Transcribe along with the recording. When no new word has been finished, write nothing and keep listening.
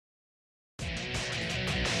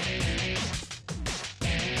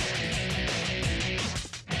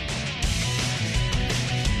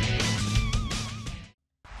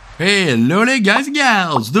Hello there guys and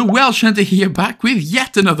gals, the Welsh Hunter here, back with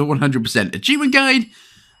yet another 100% achievement guide,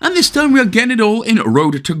 and this time we are getting it all in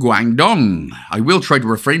Road to Guangdong. I will try to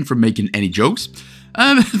refrain from making any jokes.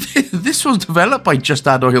 This was developed by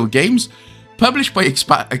JAO Games, published by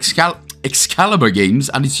Excalibur Games,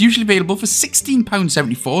 and it's usually available for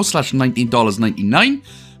 £16.74/$19.99,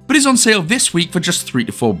 but is on sale this week for just $3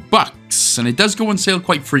 to $4, and it does go on sale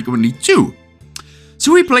quite frequently too.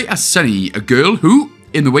 So we play as Sunny, a girl who,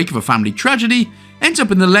 in the wake of a family tragedy, ends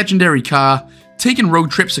up in the legendary car, taking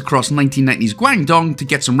road trips across 1990s Guangdong to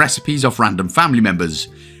get some recipes off random family members.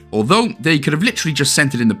 Although, they could have literally just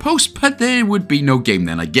sent it in the post, but there would be no game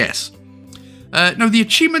then, I guess. Now, the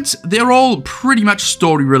achievements, they're all pretty much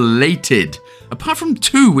story related, apart from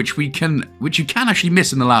two which you can actually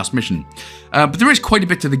miss in the last mission. But there is quite a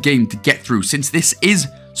bit to the game to get through, since this is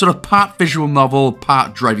sort of part visual novel,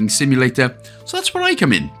 part driving simulator, so that's where I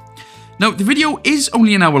come in. Now, the video is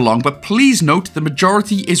only an hour long, but please note the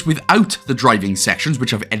majority is without the driving sections,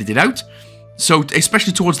 which I've edited out. So,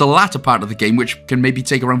 especially towards the latter part of the game, which can maybe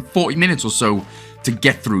take around 40 minutes or so to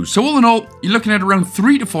get through. So, all in all, you're looking at around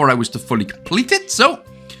 3 to 4 hours to fully complete it. So,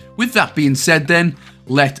 with that being said then,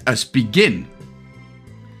 let us begin.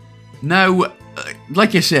 Now,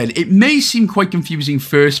 like I said, it may seem quite confusing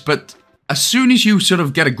first, but as soon as you sort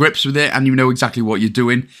of get a grips with it and you know exactly what you're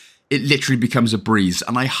doing, it literally becomes a breeze.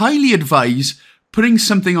 And I highly advise putting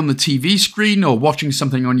something on the TV screen or watching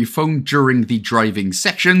something on your phone during the driving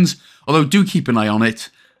sections, although do keep an eye on it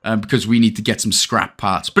because we need to get some scrap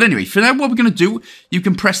parts. But anyway, for now, what we're going to do, you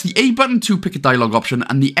can press the A button to pick a dialogue option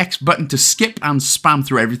and the X button to skip and spam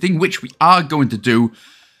through everything, which we are going to do.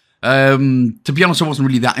 To be honest, I wasn't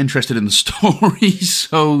really that interested in the story,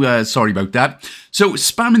 so sorry about that. So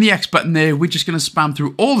spamming the X button there, we're just going to spam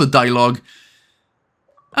through all the dialogue.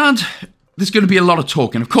 And there's going to be a lot of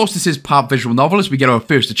talking. Of course, this is part visual novel as we get our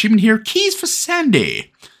first achievement here. Keys for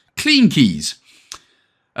Sandy. Clean keys.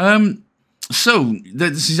 So,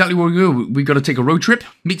 this is exactly what we do. We've got to take a road trip,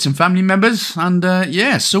 meet some family members, and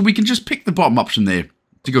yeah, so we can just pick the bottom option there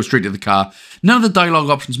to go straight to the car. None of the dialogue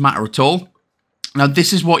options matter at all. Now,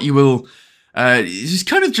 this is what you will... this is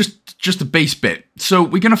kind of just a base bit. So,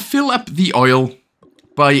 we're going to fill up the oil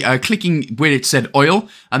by clicking where it said oil,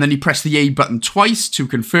 and then you press the A button twice to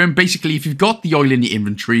confirm. Basically, if you've got the oil in your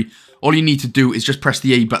inventory, all you need to do is just press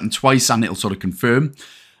the A button twice and it'll sort of confirm.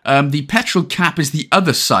 The petrol cap is the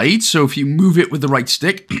other side, so if you move it with the right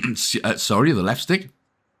stick, sorry, the left stick,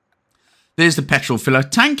 there's the petrol filler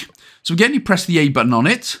tank. So again, you press the A button on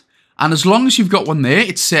it, and as long as you've got one there,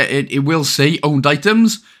 it will say owned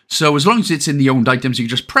items. So as long as it's in the owned items, you can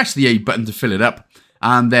just press the A button to fill it up.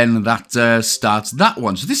 And then that starts that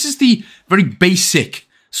one. So this is the very basic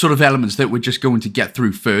sort of elements that we're just going to get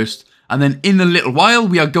through first. And then in a little while,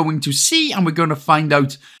 we are going to see and we're going to find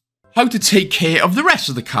out how to take care of the rest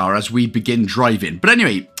of the car as we begin driving. But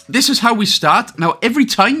anyway, this is how we start. Now, every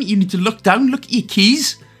time you need to look down, look at your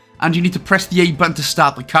keys, and you need to press the A button to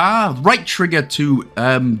start the car, right trigger to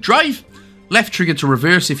drive, left trigger to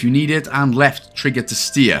reverse if you need it, and left trigger to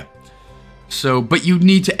steer. So, but you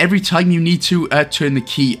need to, every time you need to turn the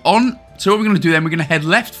key on. So what we're going to do then, we're going to head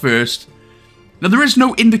left first. Now, there is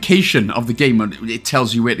no indication of the game. It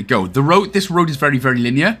tells you where to go. This road is very, very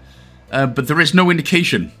linear, but there is no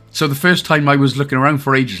indication. So the first time I was looking around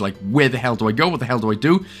for ages, like, where the hell do I go? What the hell do I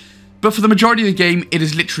do? But for the majority of the game, it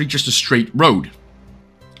is literally just a straight road.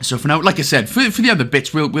 So for now, like I said, for the other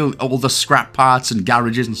bits, we'll all the scrap parts and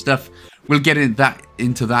garages and stuff, we'll get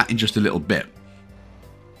into that in just a little bit.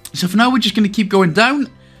 So for now, we're just going to keep going down,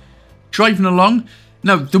 driving along.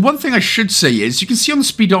 Now, the one thing I should say is, you can see on the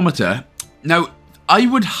speedometer, now, I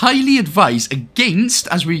would highly advise against,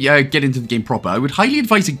 as we get into the game proper, I would highly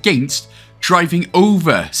advise against driving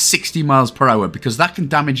over 60 miles per hour, because that can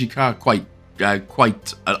damage your car quite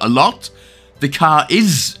a lot. The car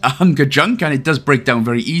is a hunk of junk, and it does break down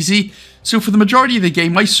very easy. So for the majority of the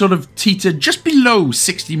game, I sort of teeter just below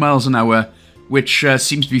 60 miles an hour, which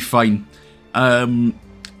seems to be fine.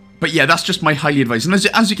 But yeah, that's just my highly advised. And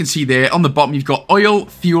as you can see there, on the bottom, you've got oil,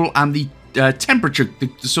 fuel, and the temperature, the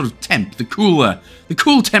sort of temp, the cool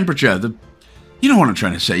temperature. You know what I'm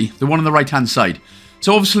trying to say, the one on the right-hand side.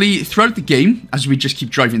 So obviously, throughout the game, as we just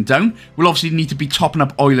keep driving down, we'll obviously need to be topping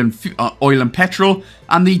up oil and petrol.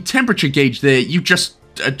 And the temperature gauge there, you just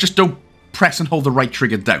don't press and hold the right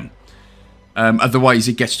trigger down. Otherwise,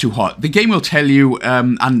 it gets too hot. The game will tell you,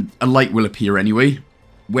 and a light will appear anyway,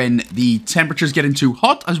 when the temperature's getting too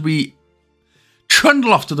hot, as we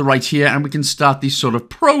trundle off to the right here, and we can start this sort of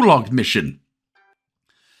prologue mission.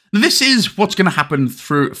 Now, this is what's going to happen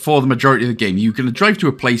for the majority of the game. You're going to drive to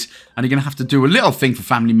a place, and you're going to have to do a little thing for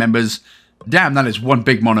family members, Damn, that is one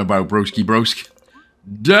big monobow, broski brosk.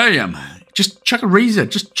 Damn. Just chuck a razor.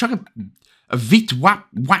 Just chuck a Veet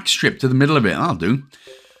wax strip to the middle of it. That'll do.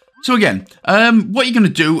 So again, what you're going to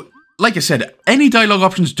do, like I said, any dialogue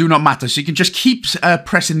options do not matter. So you can just keep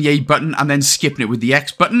pressing the A button and then skipping it with the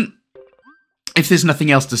X button. If there's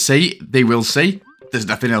nothing else to say, they will say. If there's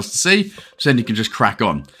nothing else to say, so then you can just crack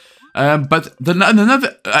on. But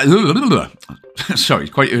another... sorry,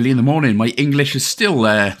 it's quite early in the morning. My English is still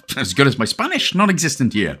as good as my Spanish,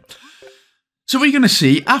 non-existent here. So what you're going to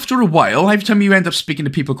see, after a while, every time you end up speaking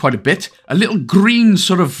to people quite a bit, a little green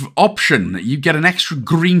sort of option, you get an extra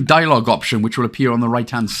green dialogue option, which will appear on the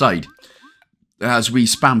right-hand side. As we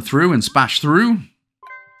spam through and spash through.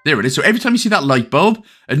 There it is. So every time you see that light bulb,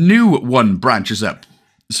 a new one branches up.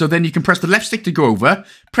 So then you can press the left stick to go over,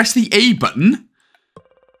 press the A button,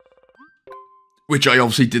 which I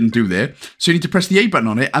obviously didn't do there. So you need to press the A button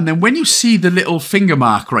on it, and then when you see the little finger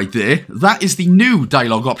mark right there, that is the new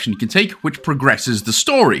dialogue option you can take, which progresses the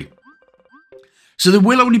story. So there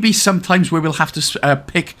will only be some times where we'll have to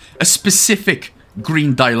pick a specific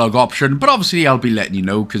green dialogue option, but obviously I'll be letting you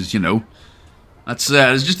know, because, you know, that's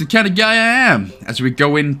just the kind of guy I am. As we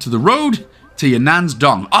go into the road to your nan's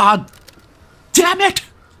dong. Ah, damn it!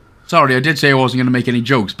 Sorry, I did say I wasn't going to make any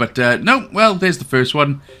jokes, but no, well, there's the first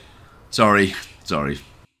one. Sorry.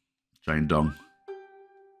 Giant dong.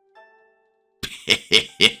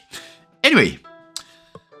 Anyway.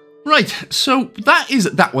 Right, so that is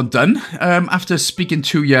that one done. After speaking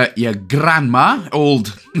to your grandma,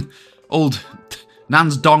 old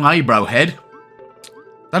Nan's dong eyebrow head.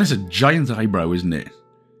 That is a giant eyebrow, isn't it?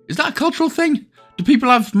 Is that a cultural thing? Do people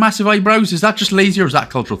have massive eyebrows? Is that just lazy or is that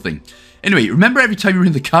a cultural thing? Anyway, remember every time you're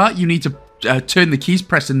in the car, you need to turn the keys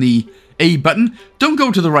pressing the A button. Don't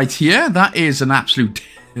go to the right here. That is an absolute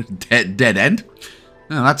dead end.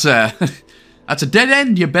 No, that's a dead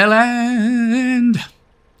end, you bell end.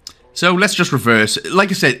 So let's just reverse.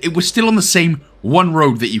 Like I said, it was still on the same one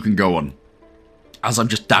road that you can go on. As I'm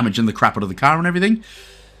just damaging the crap out of the car and everything.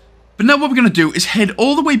 But now what we're going to do is head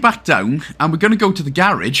all the way back down. And we're going to go to the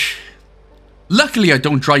garage. Luckily, I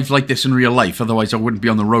don't drive like this in real life. Otherwise, I wouldn't be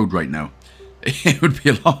on the road right now. It would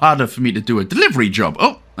be a lot harder for me to do a delivery job.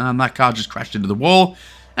 Oh, and that car just crashed into the wall.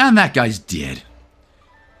 And that guy's dead.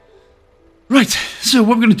 Right, so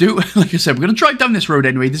what we're going to do, like I said, we're going to drive down this road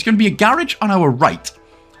anyway. There's going to be a garage on our right.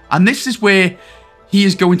 And this is where he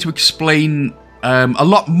is going to explain a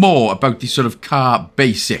lot more about the sort of car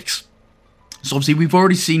basics. So obviously we've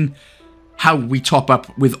already seen how we top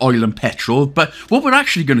up with oil and petrol. But what we're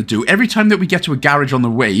actually going to do, every time that we get to a garage on the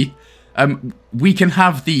way, we can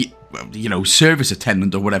have the, you know, service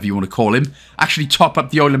attendant or whatever you want to call him, actually top up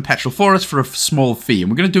the oil and petrol for us for a small fee.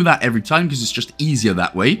 And we're going to do that every time because it's just easier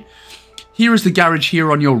that way. Here is the garage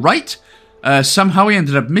here on your right. Somehow I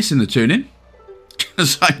ended up missing the turn-in.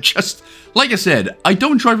 Because I just, like I said, I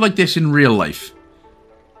don't drive like this in real life.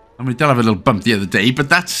 I mean, I did have a little bump the other day, but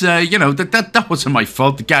that's, you know, that wasn't my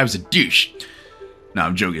fault. The guy was a douche. No,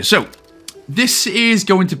 I'm joking. So, this is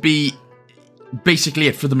going to be basically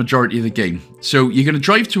it for the majority of the game. So, you're going to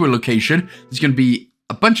drive to a location. There's going to be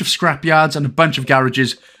a bunch of scrapyards and a bunch of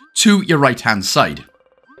garages to your right-hand side.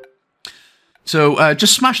 So,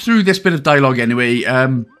 just smash through this bit of dialogue anyway.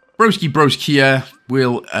 Broski Brosk here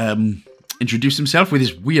will introduce himself with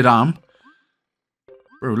his weird arm.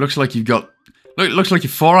 Bro, looks like you've got... looks like your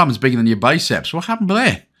forearm is bigger than your biceps. What happened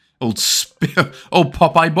there? Old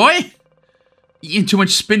Popeye boy? Eating too much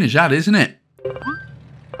spinach, that, isn't it?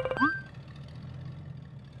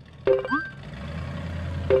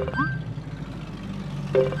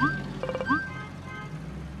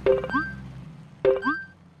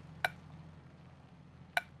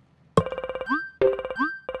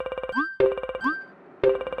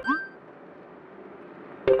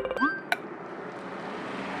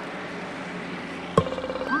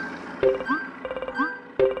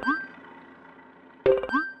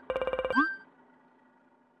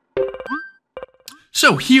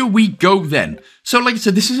 So here we go then. So like I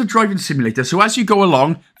said, this is a driving simulator. So as you go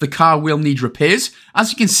along, the car will need repairs.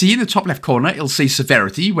 As you can see in the top left corner, it'll say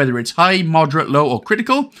severity, whether it's high, moderate, low, or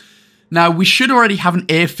critical. Now, we should already have an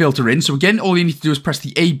air filter in. So again, all you need to do is press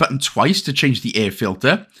the A button twice to change the air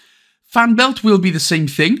filter. Fan belt will be the same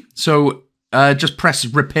thing. So just press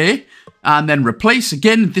repair and then replace.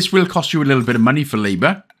 Again, this will cost you a little bit of money for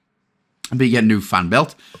labor. But you get a new fan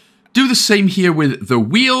belt. Do the same here with the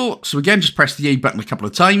wheel. So again, just press the A button a couple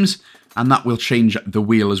of times and that will change the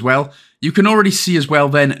wheel as well. You can already see as well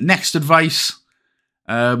then, next advice.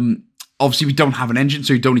 Obviously, we don't have an engine,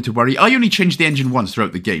 so you don't need to worry. I only changed the engine once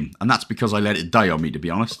throughout the game, and that's because I let it die on me, to be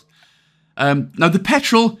honest. Now, the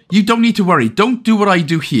petrol, you don't need to worry. Don't do what I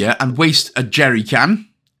do here and waste a jerry can.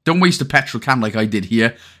 Don't waste a petrol can like I did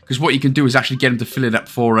here, because what you can do is actually get him to fill it up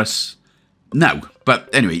for us now. But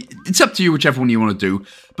anyway, it's up to you, whichever one you want to do.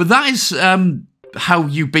 But that is how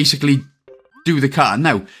you basically do the car.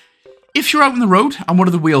 Now, if you're out on the road and one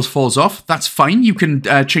of the wheels falls off, that's fine. You can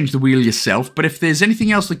change the wheel yourself. But if there's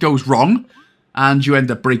anything else that goes wrong and you end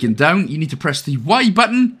up breaking down, you need to press the Y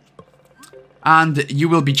button. And you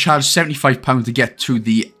will be charged £75 to get to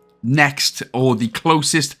the next or the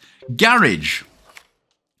closest garage.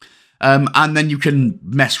 And then you can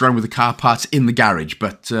mess around with the car parts in the garage.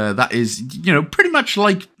 But that is, you know, pretty much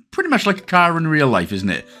like a car in real life, isn't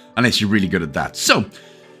it? Unless you're really good at that. So,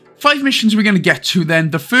 5 missions we're going to get to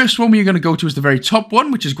then. The first one we're going to go to is the very top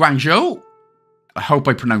one, which is Guangzhou. I hope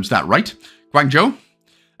I pronounced that right. Guangzhou.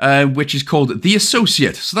 Which is called The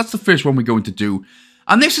Associate. So that's the first one we're going to do.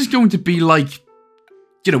 And this is going to be like,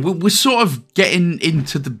 you know, we're sort of getting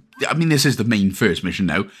into the... I mean, this is the main first mission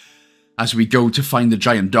now. As we go to find the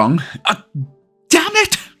giant dong. Damn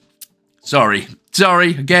it! Sorry,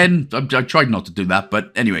 again. I tried not to do that,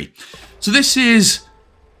 but anyway. So this is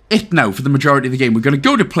it now for the majority of the game. We're going to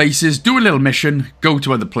go to places, do a little mission, go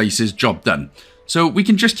to other places, job done. So we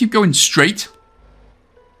can just keep going straight.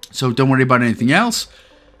 So don't worry about anything else.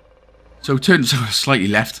 So turn slightly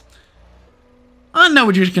left. And now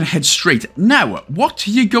we're just going to head straight. Now, what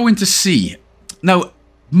are you going to see? Now,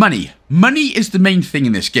 money. Money is the main thing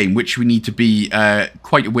in this game, which we need to be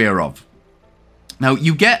quite aware of. Now,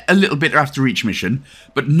 you get a little bit after each mission,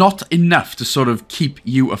 but not enough to sort of keep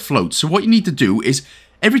you afloat. So what you need to do is,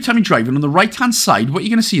 every time you're driving, on the right-hand side, what you're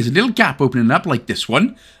going to see is a little gap opening up like this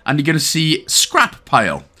one, and you're going to see scrap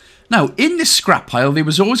pile. Now, in this scrap pile, there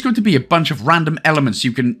was always going to be a bunch of random elements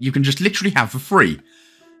you can just literally have for free.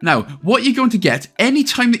 Now, what you're going to get,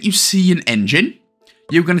 anytime that you see an engine,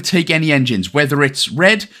 you're going to take any engines, whether it's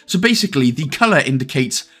red. So basically, the color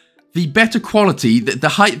indicates the better quality, the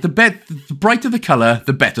brighter the color,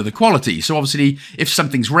 the better the quality. So obviously, if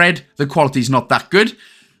something's red, the quality's not that good.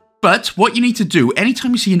 But what you need to do,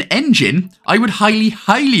 anytime you see an engine, I would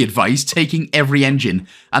highly advise taking every engine.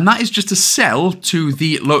 And that is just to sell to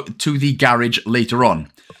the garage later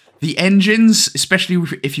on. The engines,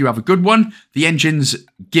 especially if you have a good one, the engines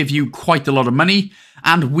give you quite a lot of money,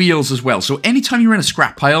 and wheels as well. So anytime you're in a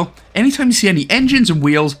scrap pile, anytime you see any engines and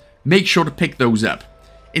wheels, make sure to pick those up.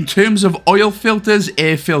 In terms of oil filters,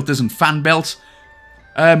 air filters, and fan belts,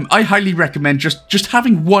 I highly recommend just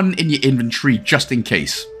having one in your inventory just in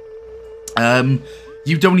case.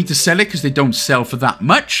 You don't need to sell it because they don't sell for that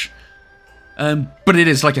much. But it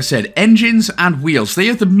is, like I said, engines and wheels. They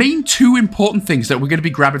are the main two important things that we're going to be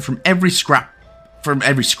grabbing from every scrap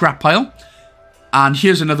pile. And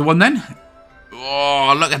here's another one then.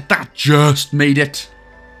 Oh, look at that. Just made it.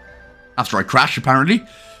 After I crash, apparently.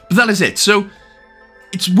 But that is it. So,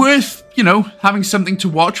 it's worth, you know, having something to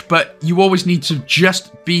watch. But you always need to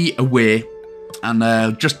just be aware.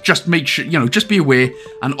 And just make sure, you know, just be aware.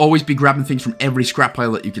 And always be grabbing things from every scrap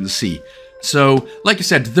pile that you can see. So, like I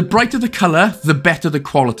said, the brighter the colour, the better the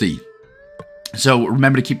quality. So,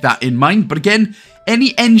 remember to keep that in mind. But again,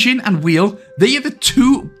 any engine and wheel, they are the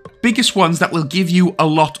two biggest ones that will give you a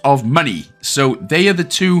lot of money. So, they are the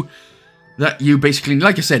two that you basically,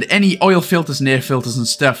 like I said, any oil filters and air filters and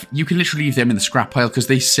stuff, you can literally leave them in the scrap pile because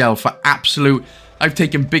they sell for absolute... I've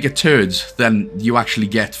taken bigger turds than you actually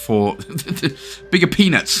get for... bigger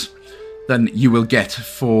peanuts than you will get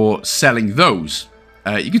for selling those.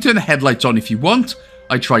 You can turn the headlights on if you want.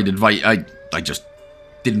 I tried advice. I just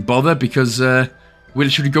didn't bother because we're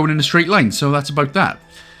literally going in a straight line. So that's about that.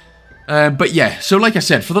 But yeah, so like I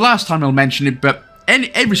said, for the last time I'll mention it, but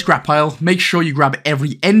every scrap pile, make sure you grab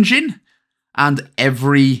every engine and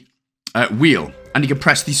every wheel. And you can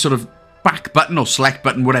press the sort of back button or select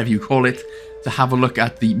button, whatever you call it, to have a look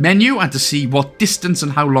at the menu and to see what distance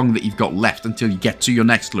and how long that you've got left until you get to your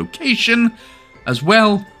next location as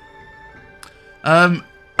well.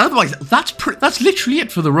 Otherwise, that's literally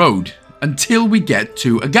it for the road until we get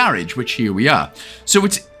to a garage, which here we are. So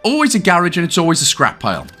it's always a garage and it's always a scrap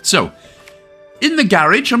pile. So in the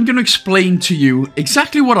garage, I'm going to explain to you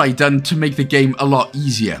exactly what I've done to make the game a lot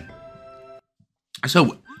easier.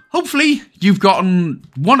 So hopefully you've gotten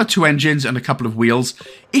 1 or 2 engines and a couple of wheels.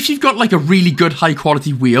 If you've got like a really good high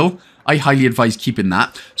quality wheel, I highly advise keeping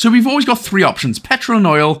that. So we've always got 3 options: petrol and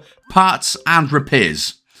oil, parts, and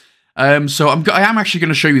repairs. So I am actually going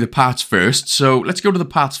to show you the parts first. So let's go to the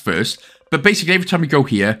parts first. But basically, every time we go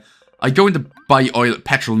here, I go into buy oil,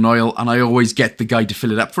 petrol and oil, and I always get the guy to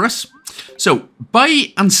fill it up for us. So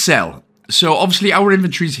buy and sell. So obviously our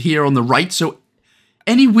inventory is here on the right. So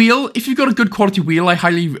Any wheel, if you've got a good quality wheel, I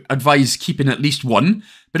highly advise keeping at least one.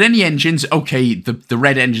 But any engines, okay, the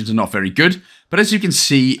red engines are not very good. But as you can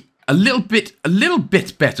see, a little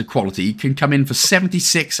bit better quality can come in for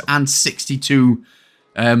 76 and 62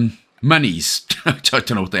 monies. I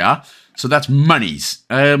don't know what they are. So that's monies.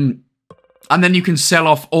 And then you can sell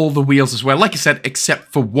off all the wheels as well. Like I said,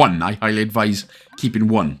 except for one. I highly advise keeping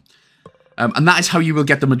one. And that is how you will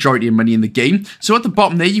get the majority of money in the game. So at the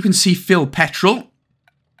bottom there, you can see fill petrol.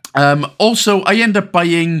 Also,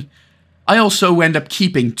 I also end up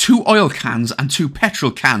keeping 2 oil cans and 2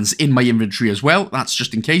 petrol cans in my inventory as well. That's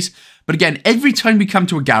just in case. But again, every time we come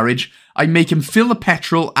to a garage, I make him fill the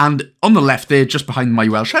petrol, and on the left there, just behind my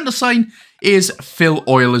Welsh sign, is fill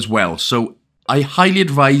oil as well. So I highly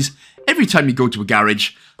advise every time you go to a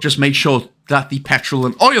garage, just make sure that the petrol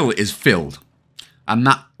and oil is filled. And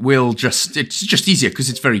that will it's just easier because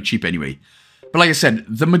it's very cheap anyway. But like I said,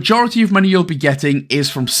 the majority of money you'll be getting is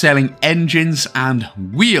from selling engines and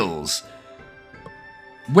wheels.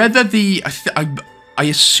 Whether I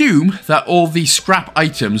assume that all the scrap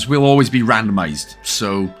items will always be randomized,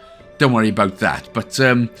 so don't worry about that. But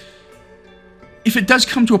if it does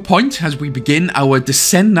come to a point, as we begin our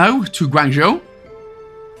descent now to Guangzhou,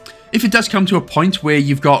 if it does come to a point where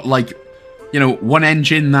you've got, like, you know, one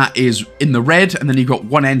engine that is in the red, and then you've got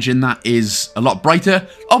one engine that is a lot brighter,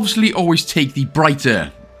 obviously always take the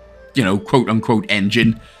brighter, you know, quote-unquote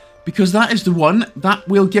engine, because that is the one that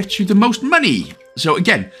will get you the most money. So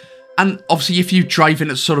again, and obviously if you're driving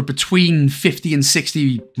at sort of between 50 and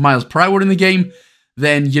 60 miles per hour in the game,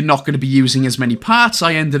 then you're not going to be using as many parts.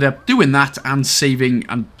 I ended up doing that and saving,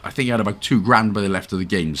 and I think I had about 2 grand by the left of the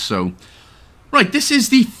game, so... Right, this is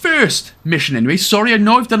the first mission anyway. Sorry, I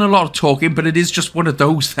know I've done a lot of talking, but it is just one of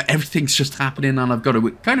those that everything's just happening and I've got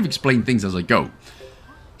to kind of explain things as I go.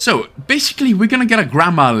 So, basically, we're going to get a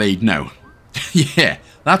grandma laid now. Yeah,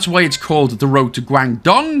 that's why it's called the Road to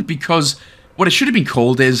Guangdong, because what it should have been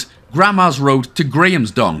called is Grandma's Road to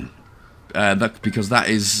Graham's Dong. Because that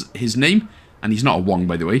is his name. And he's not a Wong,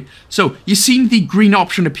 by the way. So, you've seen the green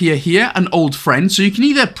option appear here, an old friend. So, you can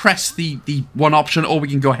either press the one option, or we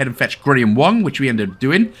can go ahead and fetch Graham Wong, which we ended up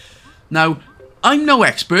doing. Now, I'm no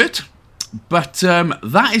expert, but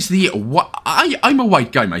that is the... I'm a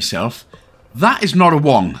white guy myself. That is not a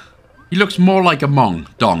Wong. He looks more like a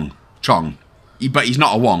Mong, Dong, Chong. But he's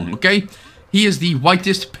not a Wong, okay? He is the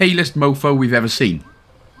whitest, palest mofo we've ever seen.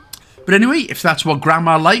 But anyway, if that's what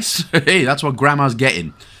Grandma likes, hey, that's what Grandma's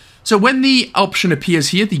getting. So when the option appears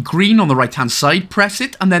here, the green on the right-hand side, press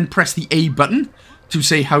it, and then press the A button to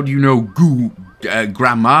say, how do you know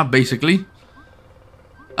Grandma, basically.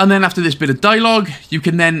 And then after this bit of dialogue, you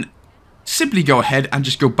can then simply go ahead and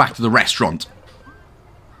just go back to the restaurant.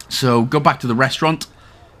 So go back to the restaurant,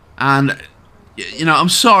 and, you know, I'm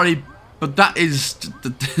sorry, but that is,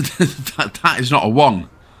 that is not a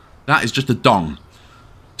Wong. That is just a Dong.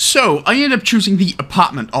 So, I ended up choosing the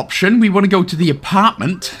apartment option. We want to go to the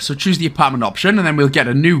apartment, so choose the apartment option, and then we'll get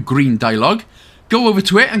a new green dialogue. Go over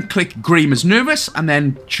to it and click Graham is nervous, and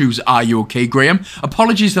then choose Are you okay, Graham?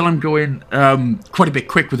 Apologies that I'm going quite a bit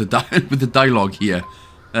quick with the dialogue here.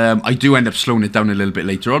 I do end up slowing it down a little bit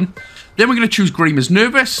later on. Then we're going to choose Graham is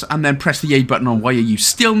nervous, and then press the A button on Why are you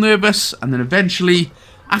still nervous, and then eventually,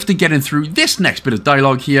 after getting through this next bit of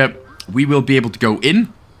dialogue here, we will be able to go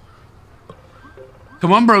in.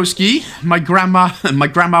 Come on, broski. My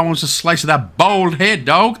grandma wants a slice of that bald head,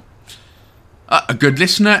 dog. A good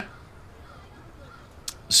listener.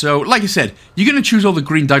 So, like I said, you're going to choose all the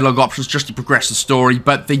green dialogue options just to progress the story,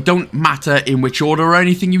 but they don't matter in which order or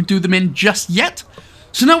anything you do them in just yet.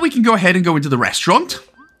 So now we can go ahead and go into the restaurant.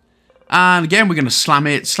 And again, we're going to slam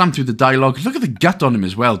through the dialogue. Look at the gut on him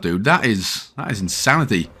as well, dude. That is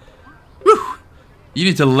insanity. Whew. You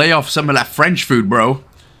need to lay off some of that French food, bro.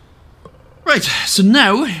 Right, so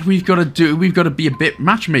now we've got to be a bit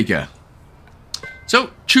matchmaker. So,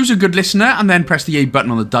 choose a good listener and then press the A button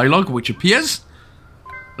on the dialogue, which appears.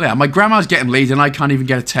 Yeah, my grandma's getting laid and I can't even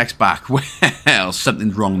get a text back. Well,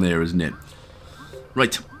 something's wrong there, isn't it?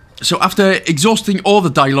 Right, so after exhausting all the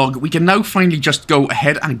dialogue, we can now finally just go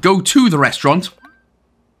ahead and go to the restaurant.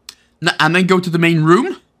 And then go to the main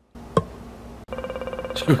room.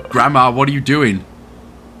 Grandma, what are you doing?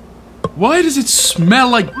 Why does it smell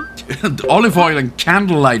like olive oil and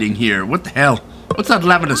candle lighting here? What the hell? What's that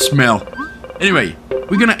lavender smell? Anyway,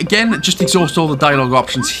 we're gonna again just exhaust all the dialogue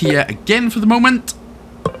options here again for the moment.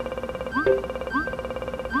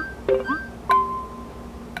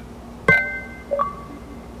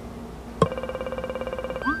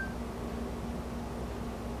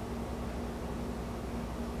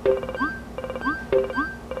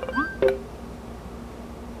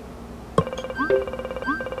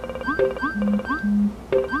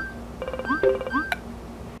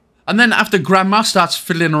 And then after Grandma starts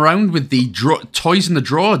fiddling around with the toys in the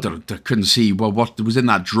drawer, I couldn't see what was in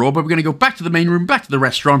that drawer, but we're going to go back to the main room, back to the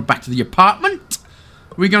restaurant, back to the apartment.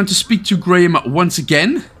 We're going to speak to Graham once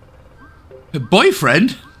again. Her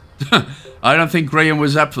boyfriend? I don't think Graham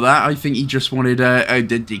was up for that. I think he just wanted I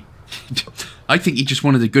think he just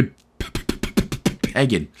wanted a good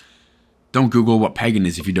pegging. Don't Google what pegging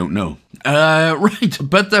is if you don't know. Right,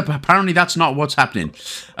 but apparently that's not what's happening.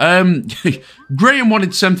 Graham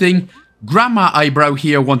wanted something. Grandma Eyebrow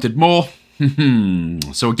here wanted more.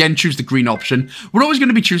 So again, choose the green option. We're always going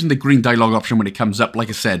to be choosing the green dialogue option when it comes up. Like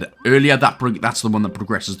I said earlier, that's the one that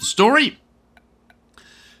progresses the story.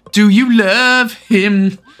 Do you love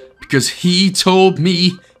him? Because he told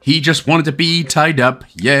me he just wanted to be tied up.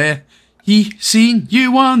 Yeah, he seen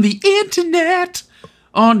you on the internet.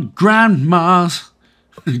 On Grandma's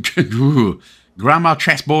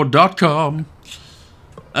GrandmaChessboard.com.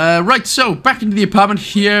 Right, so back into the apartment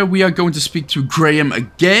here. We are going to speak to Graham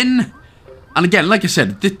again. And again, like I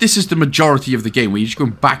said, this is the majority of the game where you're just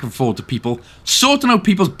going back and forth to people, sorting out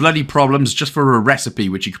people's bloody problems just for a recipe,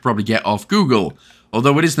 which you could probably get off Google.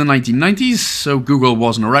 Although it is the 1990s, so Google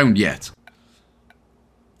wasn't around yet.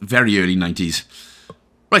 Very early 90s.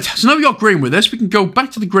 Right, so now we got Graham with us. We can go back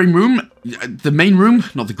to the Graham room, the main room,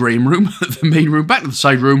 not the Graham room, the main room, back to the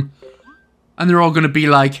side room, and they're all going to be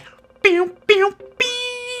like, pew, pew,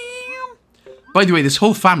 pew. By the way, this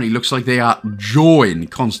whole family looks like they are jawing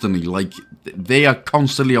constantly, like they are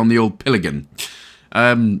constantly on the old pilligan.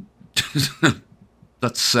 That's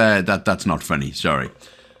not funny, sorry.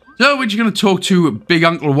 So we're just going to talk to Big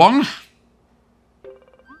Uncle Wong.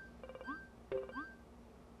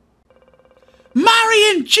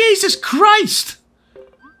 Marion, Jesus Christ!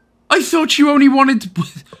 I thought you only wanted to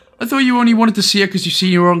see her because you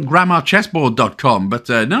see her on GrandmaChessboard.com, but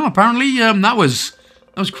no, apparently that was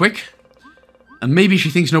quick. And maybe she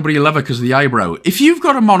thinks nobody will love her because of the eyebrow. If you've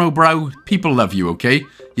got a monobrow, people love you, okay?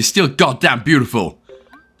 You're still goddamn beautiful.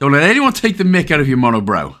 Don't let anyone take the mick out of your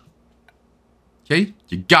monobrow. Okay?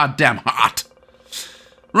 You're goddamn hot.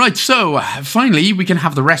 Right, so finally we can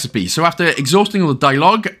have the recipe. So after exhausting all the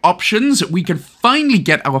dialogue options, we can finally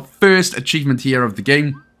get our first achievement here of the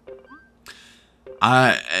game.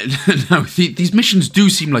 No, these missions do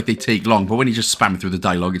seem like they take long, but when you just spam through the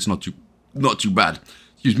dialogue, it's not too bad.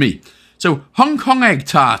 Excuse me. So Hong Kong Egg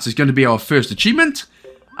Tarts is going to be our first achievement,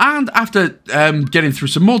 and after getting through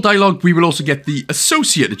some more dialogue, we will also get the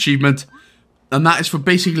associate achievement. And that is for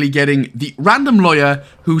basically getting the random lawyer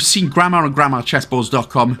who's seen Grandma on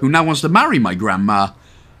GrandmaChessboards.com, who now wants to marry my grandma.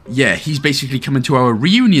 Yeah, he's basically coming to our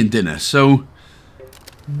reunion dinner, so...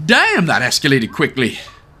 Damn, that escalated quickly.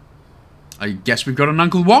 I guess we've got an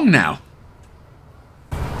Uncle Wong now.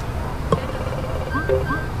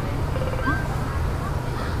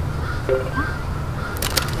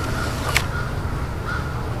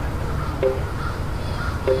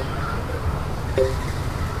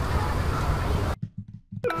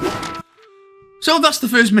 So that's the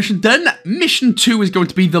first mission done. Mission 2 is going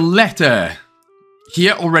to be the letter.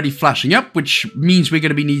 Here already flashing up, which means we're going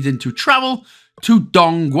to be needing to travel to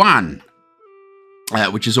Dongguan.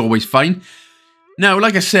 Which is always fine. Now,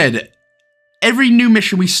 like I said, every new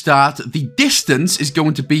mission we start, the distance is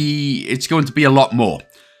going to be, a lot more.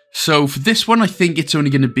 So for this one, I think it's only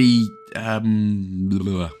going to be, well,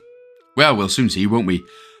 we'll soon see, won't we?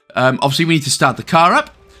 Obviously, we need to start the car up.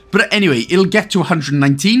 But anyway, it'll get to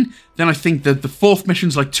 119. Then I think that the fourth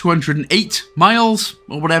mission's like 208 miles,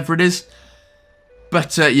 or whatever it is.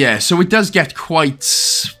 But, yeah, so it does get quite,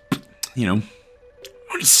 you know,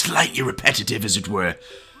 only slightly repetitive, as it were.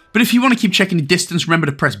 But if you want to keep checking the distance, remember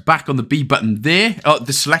to press back on the B button there. Oh,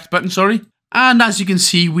 the select button, sorry. And as you can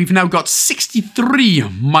see, we've now got 63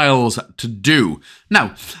 miles to do.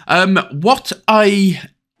 Now, what I've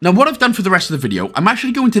done for the rest of the video, I'm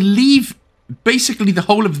actually going to leave basically the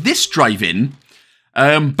whole of this drive-in,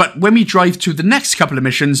 but when we drive to the next couple of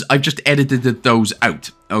missions, I've just edited those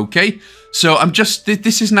out, okay? So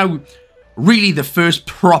this is now really the first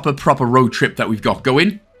proper road trip that we've got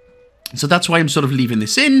going. So that's why I'm sort of leaving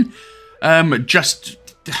this in, just,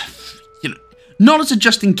 you know, not as a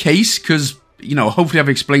just in case, because, you know, hopefully I've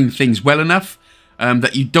explained things well enough,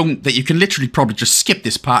 that you can literally probably just skip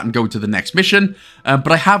this part and go to the next mission,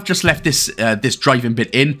 but I have just left this drive-in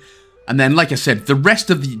bit in. And then, like I said, the rest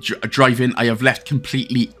of the drive-in I have left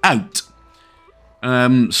completely out.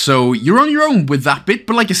 So you're on your own with that bit,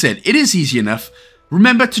 but like I said, it is easy enough.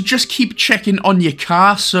 Remember to just keep checking on your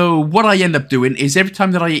car. So what I end up doing is every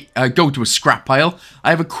time that I go to a scrap pile, I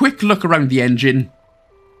have a quick look around the engine,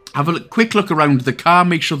 have a quick look around the car,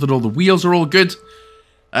 make sure that all the wheels are all good.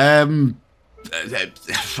 I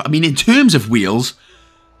mean, in terms of wheels,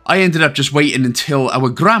 I ended up just waiting until our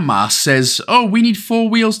grandma says, oh, we need 4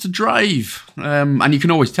 wheels to drive. And you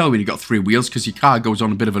can always tell when you've got 3 wheels because your car goes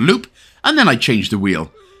on a bit of a loop. And then I changed the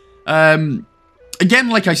wheel. Again,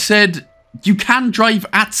 like I said, you can drive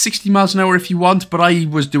at 60 miles an hour if you want, but I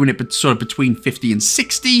was doing it sort of between 50 and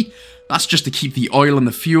 60. That's just to keep the oil and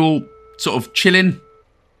the fuel sort of chilling.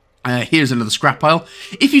 Here's another scrap pile.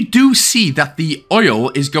 If you do see that the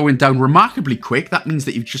oil is going down remarkably quick, that means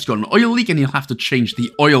that you've just got an oil leak and you'll have to change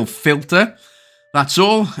the oil filter. That's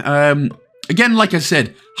all. Again, like I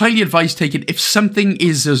said, highly advised taking if something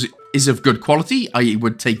is of good quality, I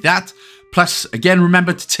would take that. Plus, again,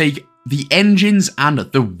 remember to take the engines and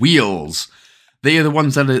the wheels. They are the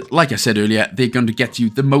ones that are, like I said earlier, they're going to get you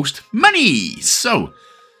the most money. So,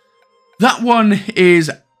 that one is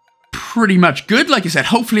pretty much good. Like I said,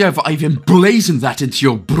 hopefully I've emblazoned that into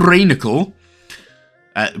your brainicle.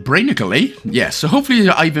 Brainicle, eh? Yeah, so hopefully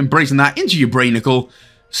I've emblazoned that into your brainicle,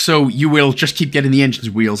 so you will just keep getting the engines,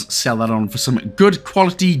 wheels, sell that on for some good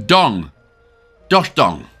quality dong. Dosh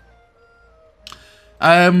dong.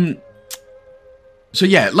 So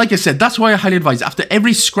yeah, like I said, that's why I highly advise, after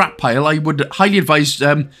every scrap pile, I would highly advise,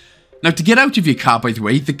 now to get out of your car, by the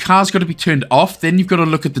way, the car's got to be turned off, then you've got to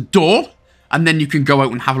look at the door, and then you can go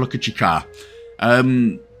out and have a look at your car.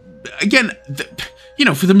 Again, you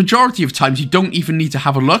know, for the majority of times, you don't even need to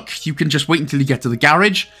have a look. You can just wait until you get to the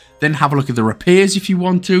garage, then have a look at the repairs if you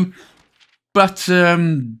want to. But,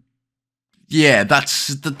 yeah,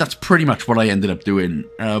 that's pretty much what I ended up doing.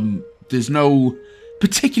 There's no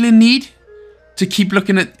particular need to keep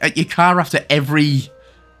looking at your car after every,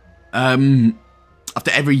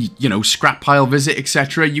 you know, scrap pile visit,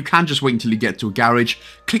 etc. You can just wait until you get to a garage,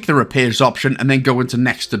 click the repairs option, and then go into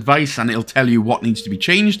next advice, and it'll tell you what needs to be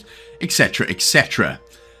changed, etc, etc.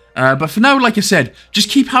 But for now, like I said, just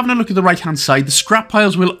keep having a look at the right-hand side. The scrap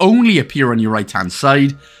piles will only appear on your right-hand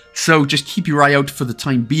side, so just keep your eye out for the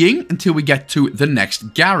time being until we get to the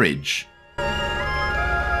next garage.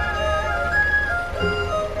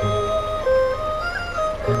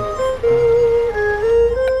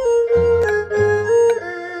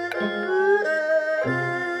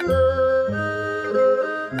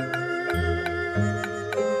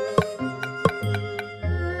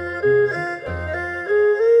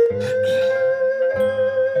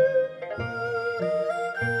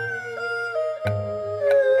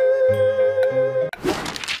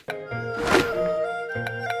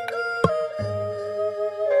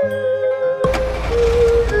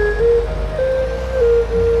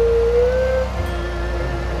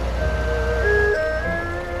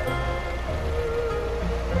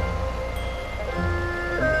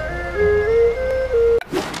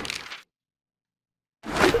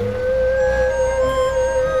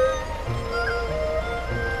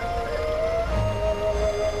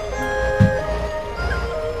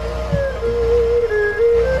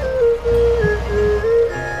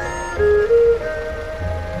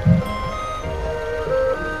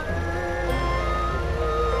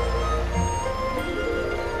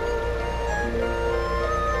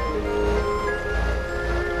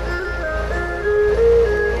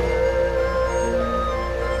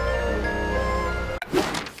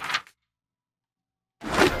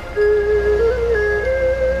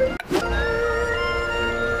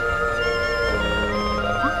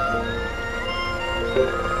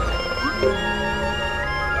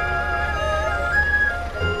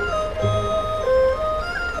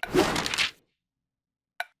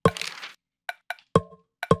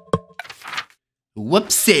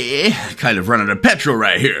 Whoopsie, kind of running out of petrol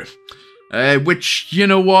right here. Which, you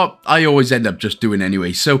know what, I always end up just doing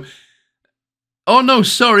anyway, so... Oh no,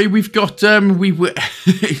 sorry, we've got,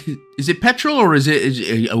 is it petrol or is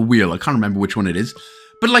it a wheel? I can't remember which one it is.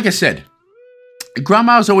 But like I said,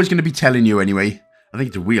 Grandma's always going to be telling you anyway. I think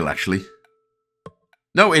it's a wheel, actually.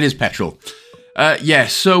 No, it is petrol. Yeah,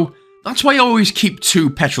 so... That's why I always keep 2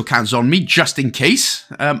 petrol cans on me, just in case.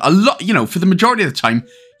 A lot, you know, for the majority of the time,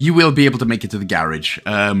 you will be able to make it to the garage.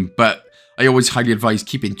 But I always highly advise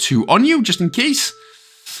keeping 2 on you, just in case.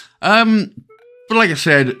 But like I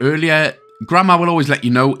said earlier, Grandma will always let you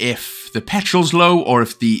know if the petrol's low or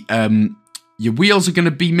if the your wheels are going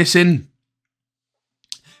to be missing.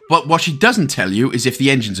 But what she doesn't tell you is if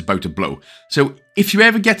the engine's about to blow. So if you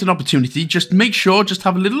ever get an opportunity, just make sure, just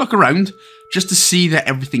have a little look around, just to see that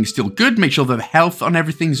everything's still good. Make sure that the health on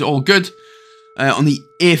everything's all good. On the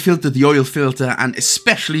air filter, the oil filter, and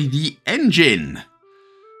especially the engine.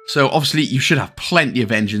 So obviously you should have plenty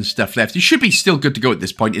of engine stuff left. You should be still good to go at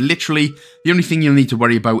this point. It literally, the only thing you'll need to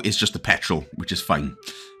worry about is just the petrol, which is fine.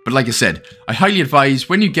 But like I said, I highly advise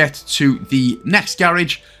when you get to the next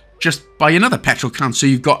garage, just buy another petrol can so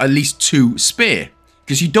you've got at least 2 spare.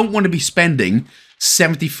 Because you don't want to be spending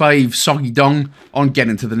 75 soggy dong on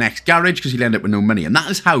getting to the next garage because you'll end up with no money. And that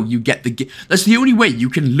is how you get the game. That's the only way you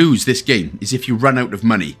can lose this game, is if you run out of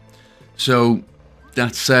money. So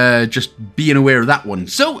that's just being aware of that one.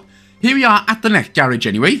 So here we are at the next garage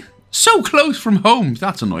anyway. So close from home.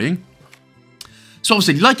 That's annoying. So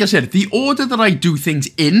obviously, like I said, the order that I do things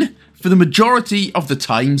in for the majority of the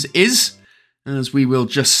times is, as we will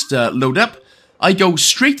just load up, I go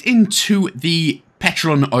straight into the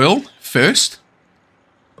petrol and oil first.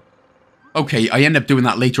 Okay, I end up doing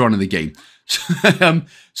that later on in the game.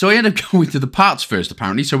 So I end up going to the parts first,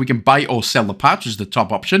 apparently, so we can buy or sell the parts, which is the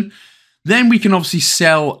top option. Then we can obviously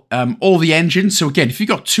sell all the engines. So again, if you've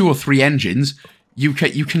got 2 or 3 engines, you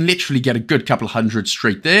can literally get a good couple of hundred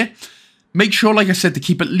straight there. Make sure, like I said, to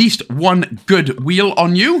keep at least 1 good wheel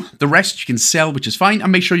on you. The rest you can sell, which is fine. And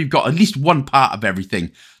make sure you've got at least 1 part of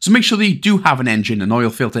everything. So make sure that you do have an engine, an oil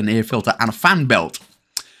filter, an air filter, and a fan belt.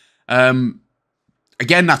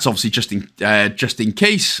 Again, that's obviously just in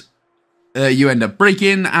case you end up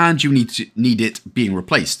breaking and you need it being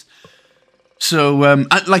replaced. So,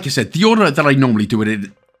 like I said, the order that I normally do it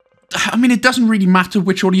in, I mean, it doesn't really matter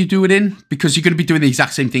which order you do it in, because you're going to be doing the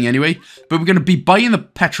exact same thing anyway. But we're going to be buying the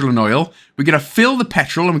petrol and oil. We're going to fill the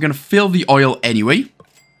petrol and we're going to fill the oil anyway.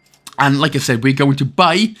 And like I said, we're going to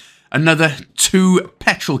buy another 2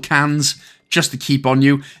 petrol cans just to keep on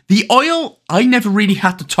you. The oil, I never really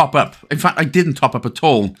had to top up. In fact, I didn't top up at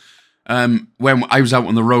all when I was out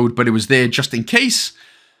on the road, but it was there just in case.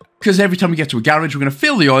 Because every time we get to a garage, we're going to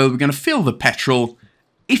fill the oil, we're going to fill the petrol.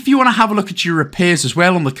 If you want to have a look at your repairs as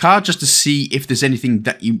well on the car, just to see if there's anything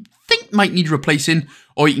that you think might need replacing,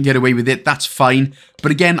 or you can get away with it, that's fine.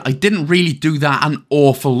 But again, I didn't really do that an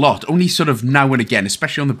awful lot, only sort of now and again,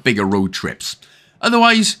 especially on the bigger road trips.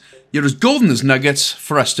 Otherwise, you're as golden as nuggets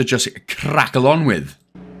for us to just crackle on with.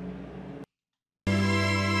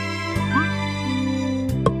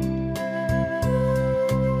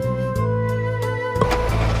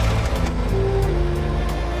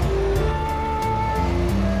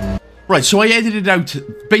 Right, so I edited out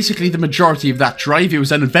basically the majority of that drive. It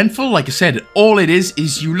was uneventful. Like I said, all it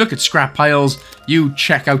is you look at scrap piles, you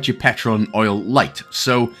check out your petrol and oil light.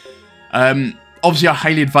 So, obviously I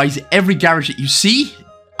highly advise every garage that you see,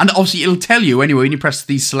 and obviously it'll tell you anyway, when you press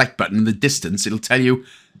the select button in the distance, it'll tell you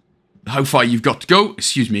how far you've got to go,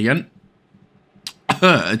 excuse me again,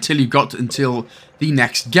 until you've got until the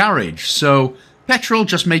next garage. So, petrol,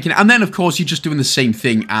 just making it, and then of course you're just doing the same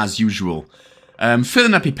thing as usual.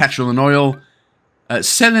 Filling up your petrol and oil,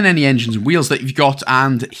 selling any engines and wheels that you've got,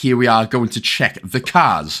 and here we are going to check the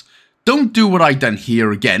cars. Don't do what I done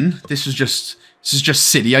here again. This is just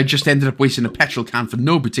silly. I just ended up wasting a petrol can for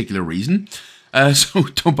no particular reason. So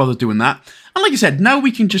don't bother doing that. And like I said, now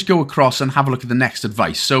we can just go across and have a look at the next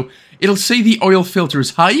advice. So it'll say the oil filter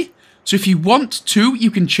is high. So if you want to, you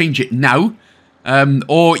can change it now.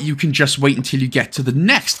 Or you can just wait until you get to the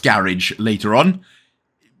next garage later on.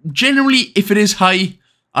 Generally, if it is high,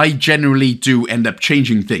 I generally do end up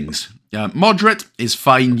changing things. Moderate is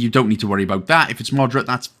fine. You don't need to worry about that. If it's moderate,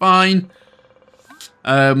 that's fine.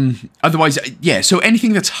 Otherwise, yeah, so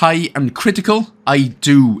anything that's high and critical, I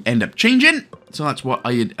do end up changing. So that's what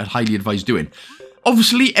I highly advise doing.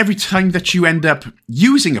 Obviously, every time that you end up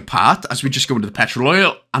using a part, as we just go into the petrol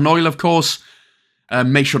oil, of course,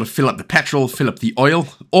 make sure to fill up the petrol, fill up the oil.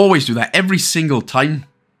 Always do that every single time.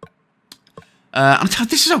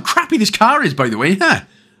 This is how crappy this car is, by the way. Huh?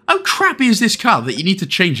 How crappy is this car that you need to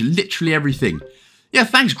change literally everything? Yeah,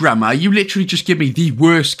 thanks, Grandma. You literally just give me the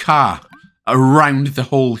worst car around the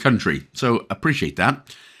whole country. So, appreciate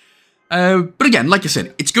that. But again, like I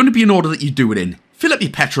said, it's going to be an order that you do it in. Fill up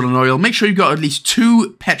your petrol and oil. Make sure you've got at least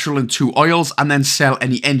 2 petrol and 2 oils. And then sell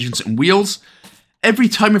any engines and wheels. Every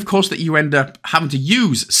time, of course, that you end up having to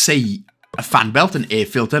use, say, a fan belt, an air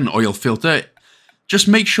filter, an oil filter, just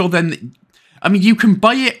make sure then... I mean, you can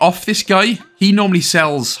buy it off this guy. He normally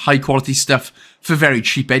sells high-quality stuff for very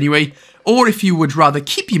cheap anyway. Or if you would rather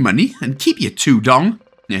keep your money and keep your 2 dong,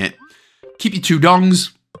 keep your 2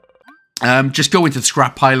 dongs, just go into the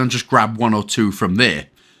scrap pile and just grab 1 or 2 from there.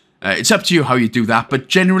 It's up to you how you do that, but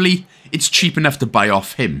generally, it's cheap enough to buy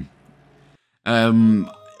off him. The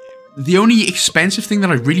only expensive thing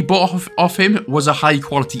that I really bought off him was a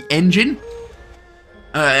high-quality engine.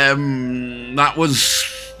 That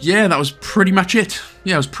was pretty much it.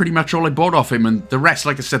 Yeah, it was pretty much all I bought off him. And the rest,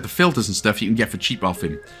 like I said, the filters and stuff you can get for cheap off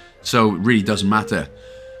him. So it really doesn't matter.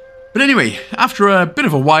 But anyway, after a bit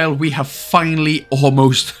of a while, we have finally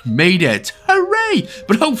almost made it. Hooray!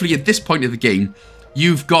 But hopefully at this point of the game,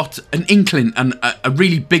 you've got an inkling and a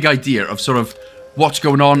really big idea of sort of what's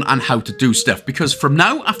going on and how to do stuff. Because from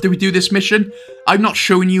now, after we do this mission, I'm not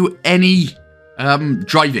showing you any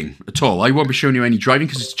driving at all. I won't be showing you any driving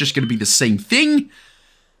because it's just going to be the same thing.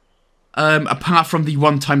 Apart from the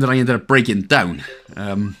one time that I ended up breaking down.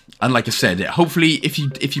 And like I said, hopefully if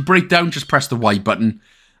you break down, just press the Y button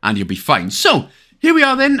and you'll be fine. So, here we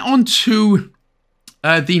are then, on to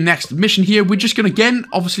the next mission here. We're just going to, again,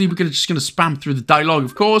 obviously we're just going to spam through the dialogue,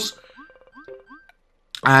 of course.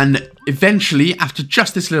 And eventually, after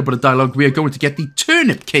just this little bit of dialogue, we are going to get the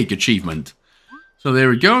Turnip Cake achievement. So there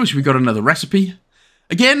we go. So we got another recipe.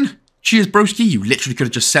 Again, cheers, broski. You literally could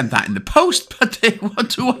have just sent that in the post, but what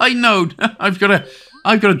do I know? I've got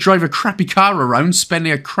to drive a crappy car around,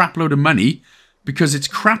 spending a crap load of money because it's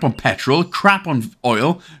crap on petrol, crap on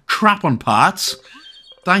oil, crap on parts.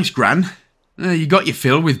 Thanks, Gran. You got your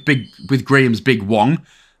fill with Graham's big wong,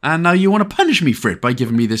 and now you want to punish me for it by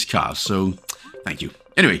giving me this car. So, thank you.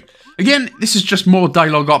 Anyway, again, this is just more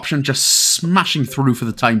dialogue option, just smashing through for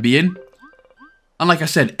the time being. And like I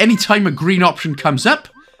said, anytime a green option comes up,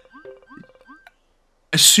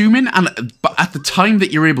 assuming, but at the time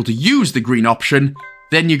that you're able to use the green option,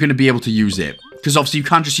 then you're going to be able to use it. Because obviously you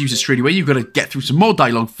can't just use it straight away, you've got to get through some more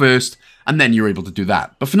dialogue first, and then you're able to do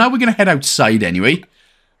that. But for now, we're going to head outside anyway.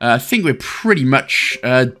 I think we're pretty much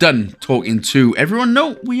done talking to everyone.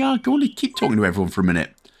 No, we are going to keep talking to everyone for a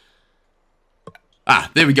minute. Ah,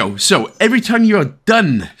 there we go. So, every time you're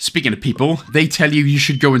done speaking to people, they tell you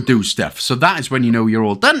should go and do stuff. So that is when you know you're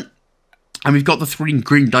all done. And we've got the 3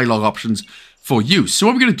 green dialogue options for you. So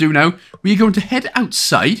what we're going to do now, we're going to head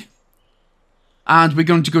outside. And we're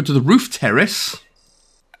going to go to the roof terrace.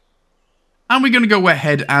 And we're going to go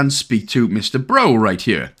ahead and speak to Mr. Bro right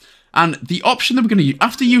here. And the option that we're going to use,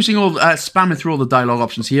 after using all, spamming through all the dialogue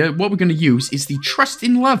options here, what we're going to use is the Trust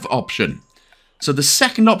in Love option. So the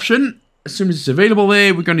second option, as soon as it's available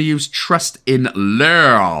there, we're going to use Trust in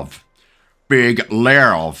Love. Big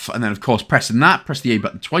love. And then, of course, pressing that, press the A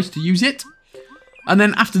button twice to use it. And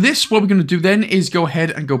then after this, what we're going to do then is go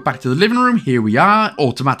ahead and go back to the living room. Here we are.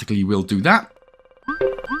 Automatically, we'll do that.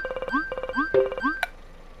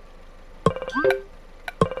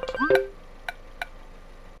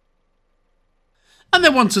 And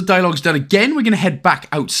then once the dialogue's done again, we're going to head back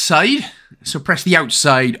outside. So press the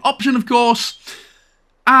outside option, of course.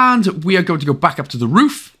 And we are going to go back up to the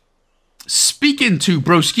roof. Speaking to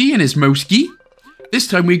Broski and his Moski. This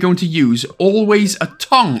time we're going to use always a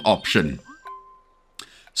tongue option.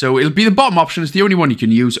 So it'll be the bottom option. It's the only one you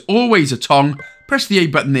can use. Always a tongue. Press the A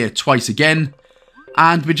button there twice again.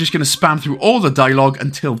 And we're just going to spam through all the dialogue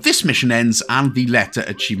until this mission ends and the letter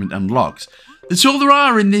achievement unlocks. That's all there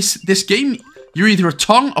are in this game. You're either a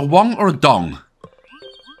tong, a wong, or a dong.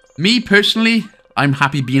 Me, personally, I'm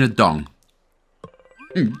happy being a dong.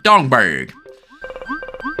 Dongberg.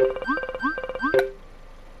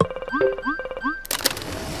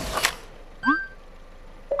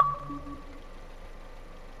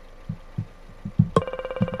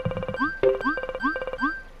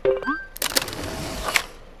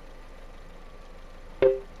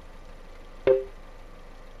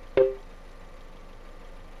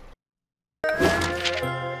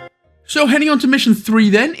 So heading on to mission 3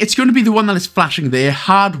 then, it's going to be the one that is flashing there,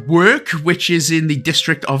 Hard Work, which is in the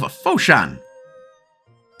district of Foshan.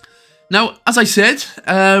 Now, as I said,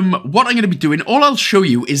 what I'm going to be doing, all I'll show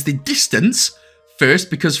you is the distance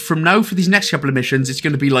first, because from now for these next couple of missions, it's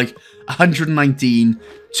going to be like 119,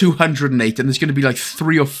 208, and there's going to be like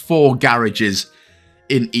 3 or 4 garages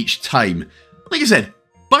in each time. Like I said,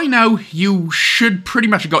 by now, you should pretty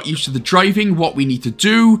much have got used to the driving, what we need to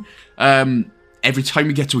do. Every time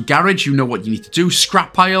we get to a garage, you know what you need to do.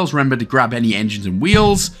 Scrap piles, remember to grab any engines and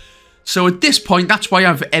wheels. So at this point, that's why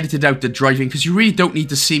I've edited out the driving, because you really don't need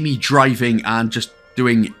to see me driving and just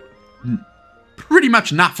doing pretty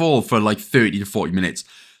much naff all for like 30 to 40 minutes.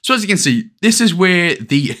 So as you can see, this is where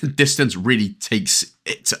the distance really takes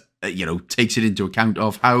it, takes it into account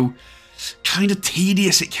of how kind of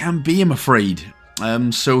tedious it can be, I'm afraid.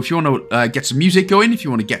 So if you want to get some music going, if you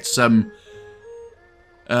want to get some...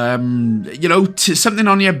 something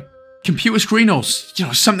on your computer screen or,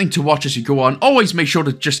 something to watch as you go on. Always make sure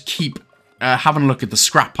to just keep having a look at the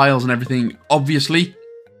scrap piles and everything, obviously.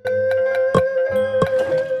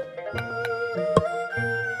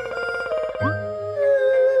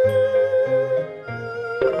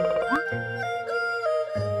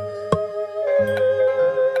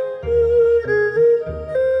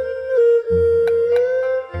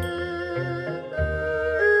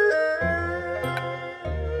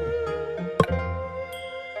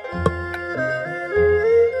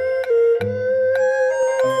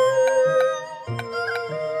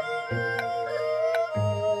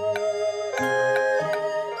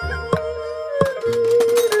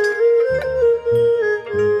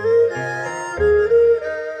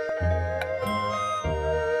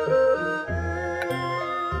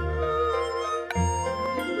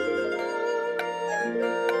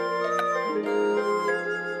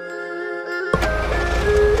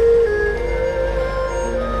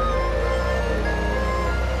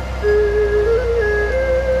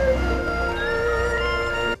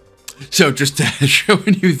 So just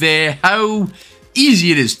showing you there how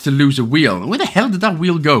easy it is to lose a wheel. Where the hell did that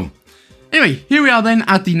wheel go? Anyway, here we are then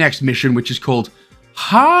at the next mission, which is called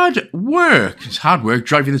Hard Work. It's hard work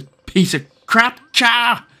driving this piece of crap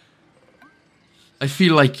car. I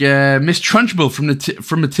feel like Miss Trunchbull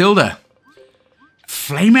from Matilda.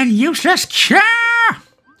 Flaming useless car!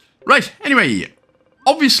 Right, anyway,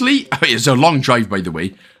 obviously, it's a long drive, by the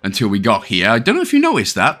way, until we got here. I don't know if you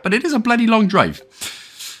noticed that, but it is a bloody long drive.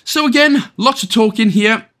 So again, lots of talking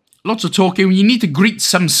here. Lots of talking. You need to greet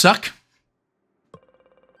some suck.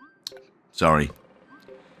 Sorry.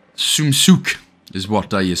 Sumsuk is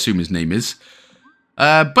what I assume his name is.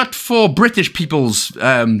 But for British people's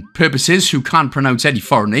purposes, who can't pronounce any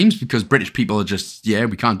foreign names, because British people are just, yeah,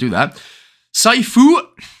 we can't do that. Saifu.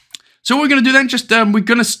 So what we're going to do then, just, we're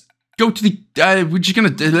going to go to the, we're just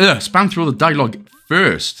going to spam through all the dialogue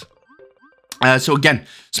first. So again,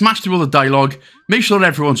 smash through all the dialogue, make sure that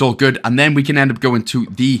everyone's all good, and then we can end up going to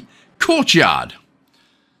the courtyard.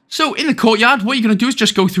 So in the courtyard, what you're going to do is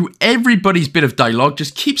just go through everybody's bit of dialogue,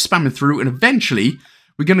 just keep spamming through, and eventually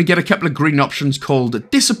we're going to get a couple of green options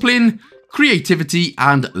called Discipline, Creativity,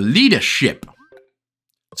 and Leadership.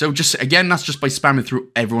 So just, again, that's just by spamming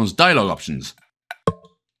through everyone's dialogue options.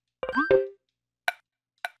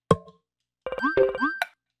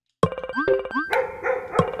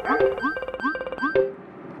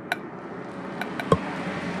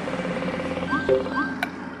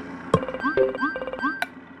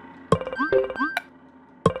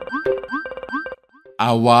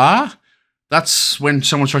 Awa? That's when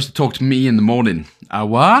someone tries to talk to me in the morning.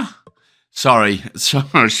 Awa? Sorry,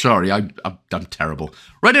 I'm terrible.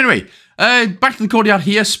 Right, anyway, back to the courtyard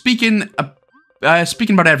here, speaking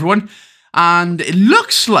about everyone, and it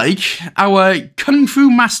looks like our Kung Fu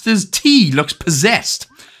Master's tea looks possessed.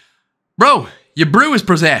 Bro, your brew is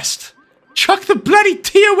possessed. Chuck the bloody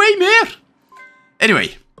tea away, mate.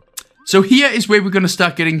 Anyway, so here is where we're going to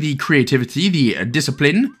start getting the creativity, the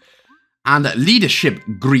discipline, and leadership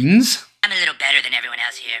greens. I'm a little better than everyone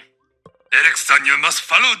else here. Eric-san, you must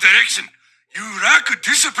follow direction. You lack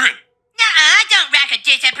discipline. Nuh-uh, don't lack a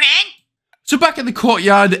discipline. So back in the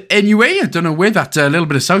courtyard anyway, I don't know where that little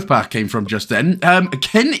bit of South Park came from just then.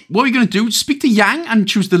 Again, what we're going to do is speak to Yang and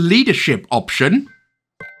choose the leadership option.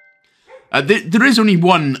 There is only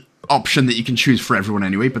one option that you can choose for everyone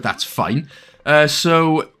anyway, but that's fine.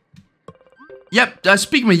 Yep,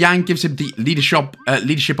 speaking with Yang gives him the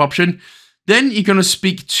leadership option. Then you're going to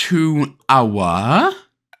speak to Awa.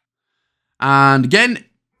 And again,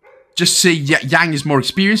 just say Yang is more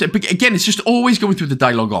experienced. But again, it's just always going through the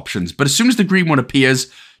dialogue options. But as soon as the green one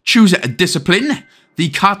appears, choose a discipline. The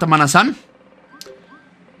Katamana-san.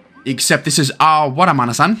 Except this is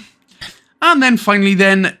Waramana-san. And then finally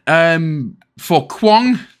then, for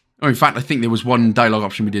Kwong. Oh, in fact, I think there was one dialogue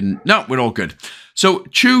option we didn't. No, we're all good. So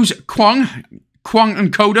choose Kwong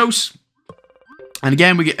and Kodos. And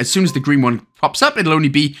again, as soon as the green one pops up, it'll only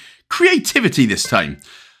be creativity this time.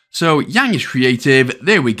 So Yang is creative.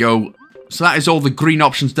 There we go. So that is all the green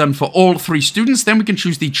options done for all three students. Then we can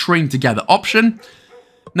choose the train together option.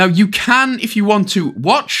 Now you can, if you want to,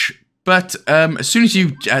 watch. But as soon as you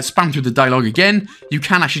spam through the dialogue again, you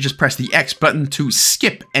can actually just press the X button to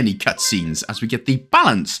skip any cutscenes as we get the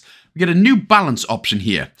balance. We get a new balance option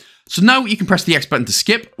here. So now you can press the X button to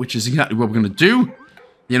skip, which is exactly what we're going to do.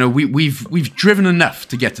 You know, we've driven enough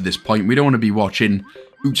to get to this point. We don't want to be watching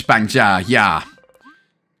Oops Bang Ja, yeah.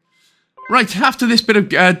 Right, after this bit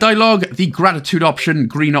of dialogue, the gratitude option,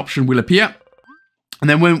 green option, will appear. And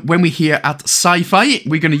then when we're here at Sci-Fi,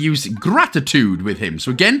 we're going to use gratitude with him.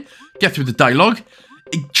 So again, get through the dialogue.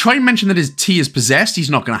 Try and mention that his tea is possessed. He's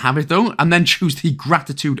not going to have it though. And then choose the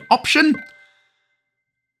gratitude option.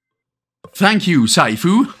 Thank you,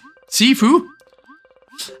 Saifu. Sifu.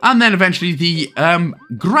 And then eventually the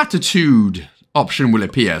gratitude option will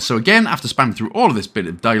appear. So again, after spamming through all of this bit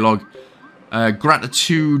of dialogue,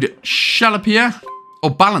 gratitude shall appear. Or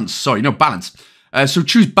balance, sorry, no, balance. So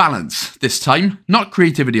choose balance this time, not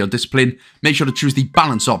creativity or discipline. Make sure to choose the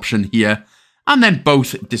balance option here. And then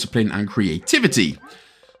both discipline and creativity.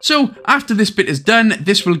 So after this bit is done,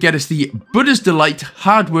 this will get us the Buddha's Delight,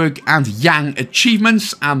 Hard Work, and Yang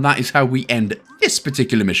achievements. And that is how we end this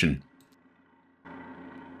particular mission.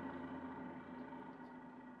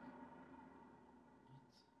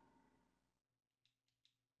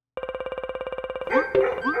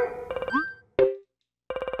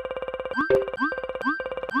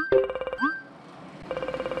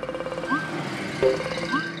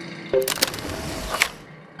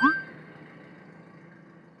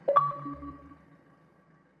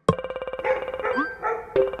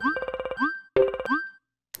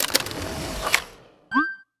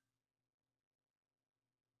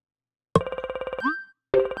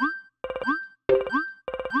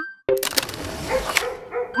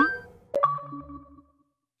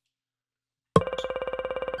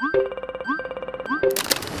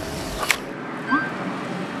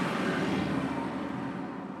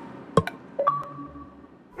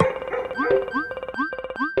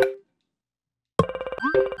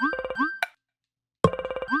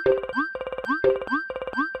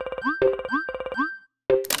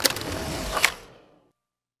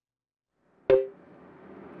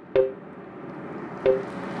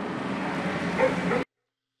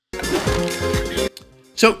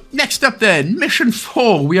 So, next up then, mission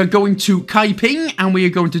 4. We are going to Kaiping, and we are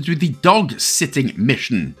going to do the dog sitting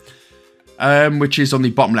mission, which is on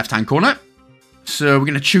the bottom left-hand corner. So, we're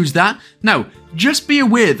going to choose that. Now, just be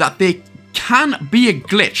aware that there can be a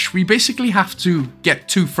glitch. We basically have to get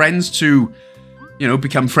 2 friends to, you know,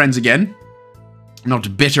 become friends again.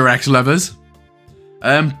 Not bitter ex-lovers.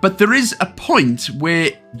 But there is a point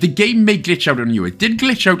where the game may glitch out on you. It did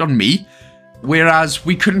glitch out on me, whereas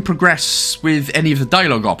we couldn't progress with any of the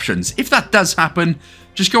dialogue options. If that does happen,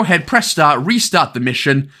 just go ahead, press start, restart the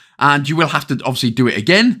mission, and you will have to obviously do it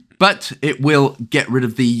again, but it will get rid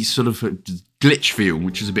of the sort of glitch feel,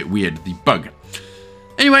 which is a bit weird, the bug.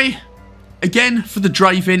 Anyway, again, for the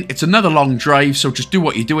drive-in, it's another long drive, so just do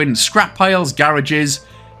what you're doing. Scrap piles, garages,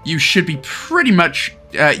 you should be pretty much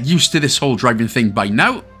used to this whole driving thing by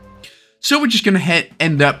now. So we're just going to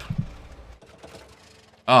end up...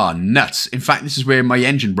 Oh, nuts. In fact, this is where my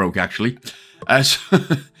engine broke, actually.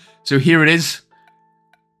 So here it is.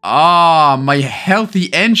 Ah, my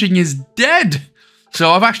healthy engine is dead.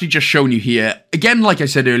 So I've actually just shown you here. Again, like I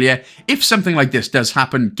said earlier, if something like this does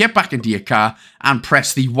happen, get back into your car and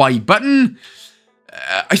press the Y button.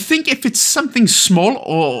 I think if it's something small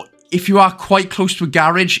or if you are quite close to a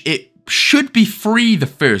garage, it should be free the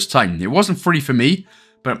first time. It wasn't free for me,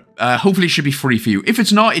 but hopefully it should be free for you. If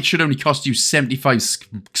it's not, it should only cost you 75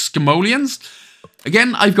 simoleons.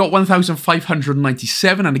 Again, I've got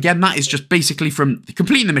 1,597, and again, that is just basically from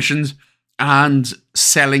completing the missions and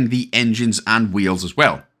selling the engines and wheels as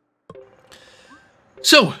well.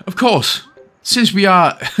 So, of course, since we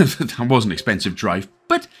are... that was an expensive drive,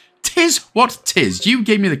 but tis what tis. You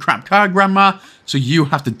gave me the crap car, Grandma, so you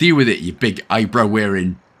have to deal with it, you big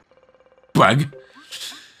eyebrow-wearing bug.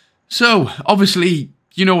 So, obviously,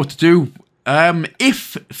 you know what to do.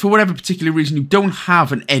 If, for whatever particular reason, you don't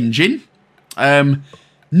have an engine,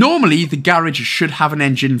 normally the garage should have an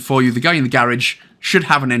engine for you. The guy in the garage should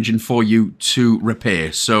have an engine for you to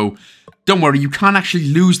repair. So, don't worry, you can't actually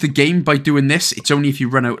lose the game by doing this. It's only if you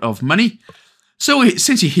run out of money. So,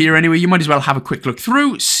 since you're here anyway, you might as well have a quick look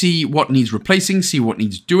through, see what needs replacing, see what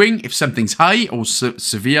needs doing. If something's high or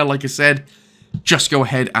severe, like I said, just go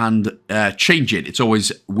ahead and change it. It's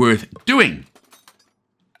always worth doing.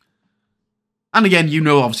 And again, you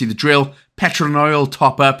know obviously the drill. Petrol and oil,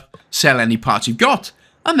 top up, sell any parts you've got,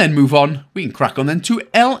 and then move on. We can crack on then to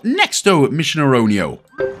El Nexto Mission Aronio.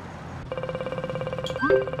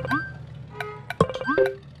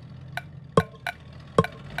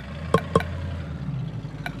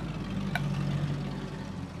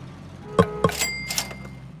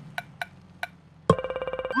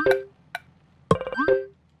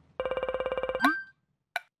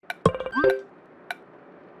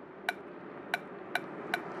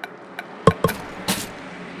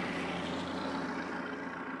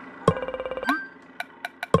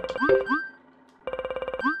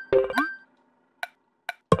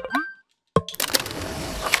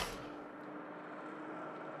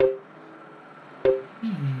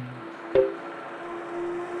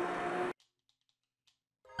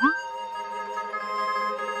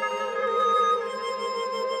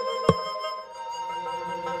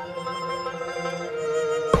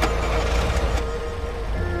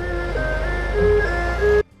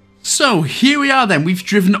 So, here we are then. We've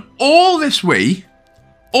driven all this way,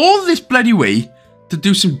 all this bloody way, to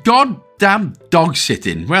do some goddamn dog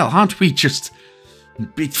sitting. Well, aren't we just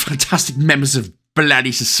big fantastic members of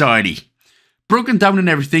bloody society? Broken down and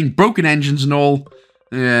everything, broken engines and all.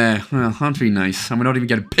 Yeah, well, aren't we nice? And we're not even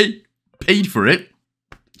getting paid for it.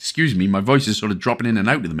 Excuse me, my voice is sort of dropping in and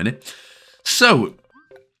out in a minute. So,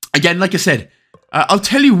 again, like I said, I'll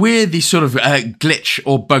tell you where the sort of glitch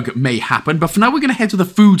or bug may happen, but for now we're going to head to the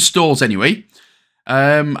food stalls anyway.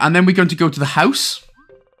 And then we're going to go to the house.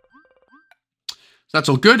 So that's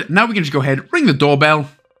all good. Now we can just go ahead, ring the doorbell.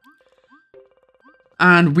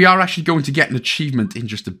 And we are actually going to get an achievement in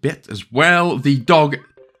just a bit as well. The dog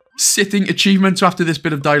sitting achievement. So after this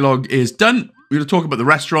bit of dialogue is done, we're going to talk about the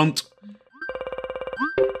restaurant.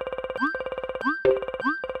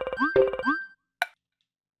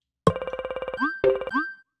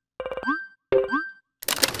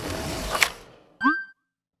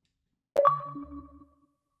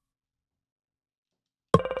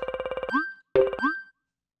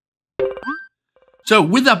 So,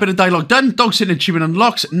 with that bit of dialogue done, dog sitting achievement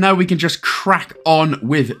unlocks. Now we can just crack on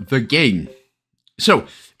with the game. So,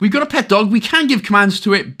 we've got a pet dog. We can give commands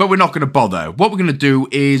to it, but we're not going to bother. What we're going to do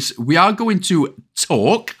is we are going to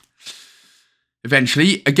talk.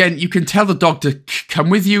 eventually. Again, you can tell the dog to come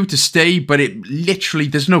with you, to stay, but it literally,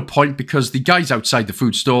 there's no point because the guys outside the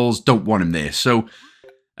food stalls don't want him there. So,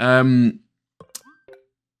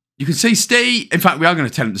 you can say stay. In fact, we are going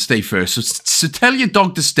to tell him to stay first. So tell your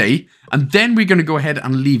dog to stay, and then we're going to go ahead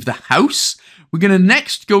and leave the house. We're going to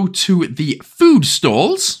next go to the food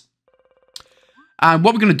stalls. And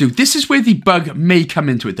what we're going to do, this is where the bug may come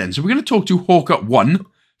into it then. So we're going to talk to Hawker 1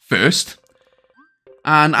 first.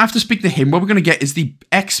 And after speaking to him, what we're going to get is the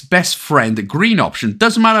ex-best friend green option.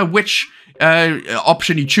 Doesn't matter which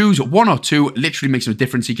option you choose, 1 or 2, literally makes no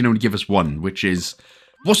difference. He can only give us 1, which is,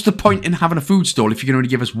 what's the point in having a food stall if you can only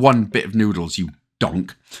give us 1 bit of noodles, you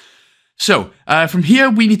donk? So, from here,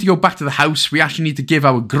 we need to go back to the house. We actually need to give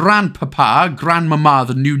our grandmama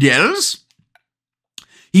the noodles.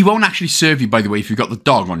 He won't actually serve you, by the way, if you've got the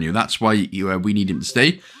dog on you. That's why we need him to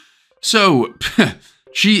stay. So,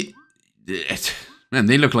 man,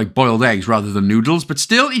 they look like boiled eggs rather than noodles, but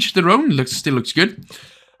still, each their own. Still looks good.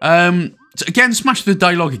 So again, smash the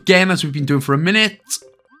dialogue again, as we've been doing for a minute.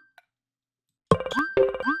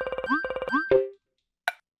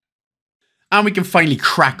 And we can finally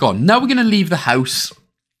crack on. Now we're going to leave the house.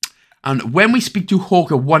 And when we speak to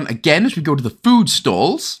Hawker 1 again, as we go to the food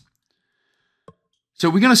stalls. So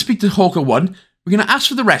we're going to speak to Hawker 1. We're going to ask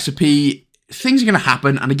for the recipe. Things are going to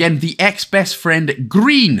happen, and again, the ex-best friend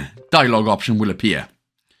green dialogue option will appear.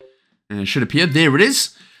 It should appear. There it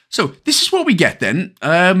is. So, this is what we get then.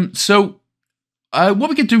 What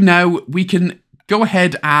we can do now, we can go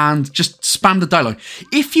ahead and just spam the dialogue.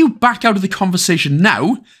 If you back out of the conversation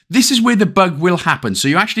now, this is where the bug will happen. So,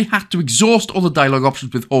 you actually have to exhaust all the dialogue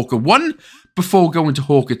options with Hawker 1 before going to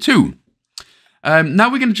Hawker 2.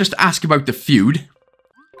 Now we're going to just ask about the feud.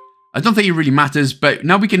 I don't think it really matters, but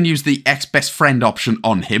now we can use the ex-best friend option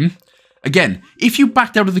on him. Again, if you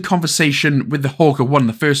backed out of the conversation with the Hawker 1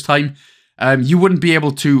 the first time, you wouldn't be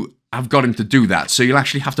able to have got him to do that. So you'll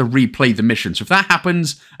actually have to replay the mission. So if that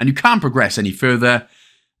happens, and you can't progress any further,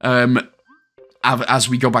 as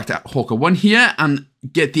we go back to Hawker 1 here, and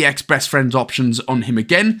get the ex-best friends options on him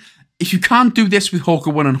again, if you can't do this with Hawker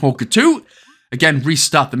 1 and Hawker 2, again,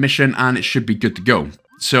 restart the mission, and it should be good to go.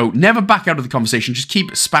 So, never back out of the conversation. Just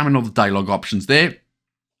keep spamming all the dialogue options there.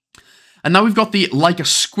 And now we've got the like a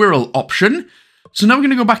squirrel option. So now we're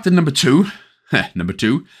going to go back to number 2. Number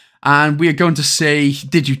 2. And we are going to say,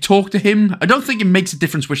 did you talk to him? I don't think it makes a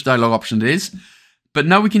difference which dialogue option it is. But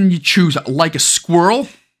now we can choose like a squirrel.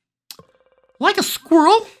 Like a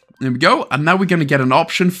squirrel. There we go. And now we're going to get an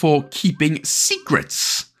option for keeping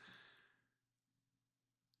secrets.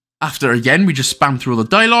 After, again, we just spam through all the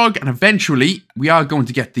dialogue, and eventually, we are going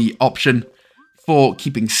to get the option for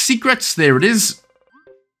keeping secrets. There it is.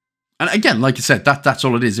 And again, like I said, that's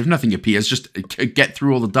all it is. If nothing appears, just get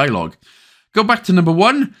through all the dialogue. Go back to number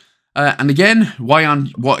 1. And again, what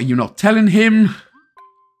are you not telling him?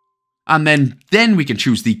 And then we can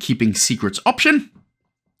choose the keeping secrets option.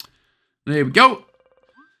 There we go.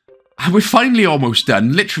 And we're finally almost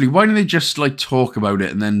done. Literally, why don't they just, like, talk about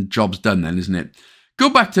it, and then job's done then, isn't it? Go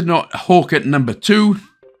back to Hawker number 2.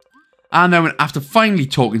 And then after finally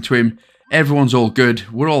talking to him, everyone's all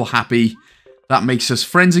good. We're all happy. That makes us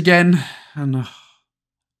friends again. And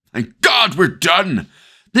thank God we're done.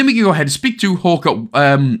 Then we can go ahead and speak to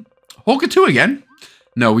Hawker 2 again.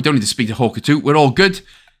 No, we don't need to speak to Hawker 2. We're all good.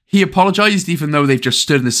 He apologised, even though they've just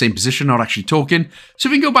stood in the same position, not actually talking. So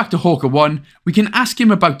we can go back to Hawker 1. We can ask him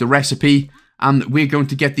about the recipe. And we're going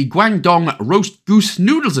to get the Guangdong roast goose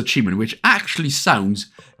noodles achievement, which actually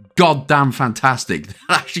sounds goddamn fantastic. That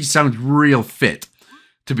actually sounds real fit,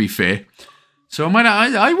 to be fair. So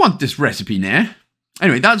I want this recipe now.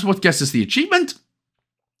 Anyway, that's what gets us the achievement.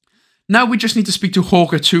 Now we just need to speak to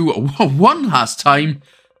Hawker 2 one last time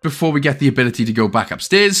before we get the ability to go back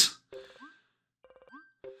upstairs.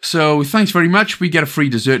 So thanks very much. We get a free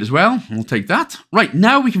dessert as well. We'll take that. Right,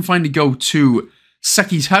 now we can finally go to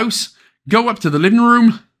Sucky's house. Go up to the living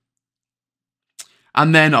room,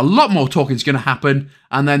 and then a lot more talking is going to happen,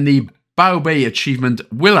 and then the Bao Bei achievement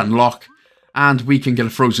will unlock, and we can get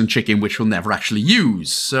a frozen chicken, which we'll never actually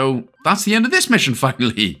use. So that's the end of this mission,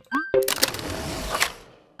 finally.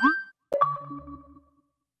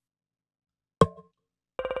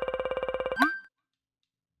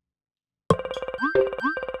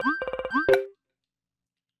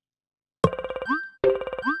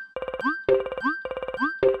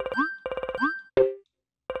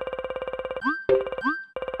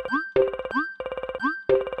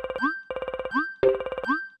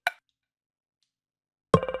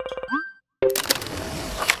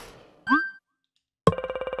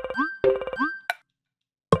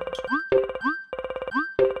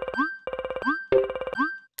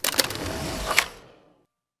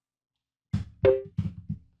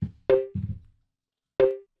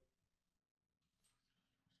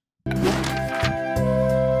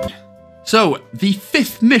 So, the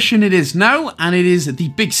 5th mission it is now, and it is the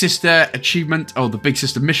Big Sister achievement, or the Big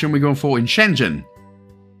Sister mission we're going for in Shenzhen.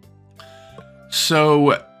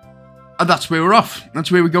 So, that's where we're off.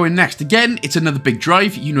 That's where we're going next. Again, it's another big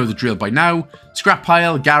drive. You know the drill by now. Scrap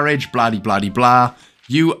pile, garage, blah-de-blah-de-blah.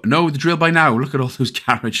 You know the drill by now. Look at all those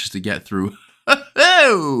garages to get through.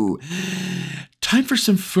 Oh, time for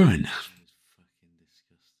some fun.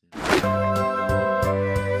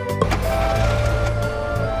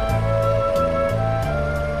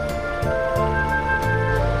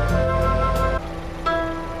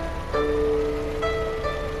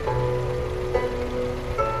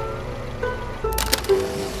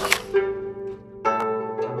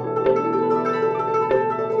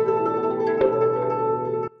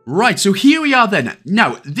 Right, so here we are then.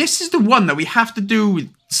 Now, this is the one that we have to do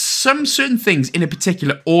some certain things in a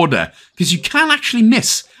particular order, because you can actually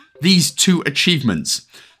miss these 2 achievements.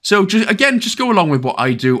 So, just go along with what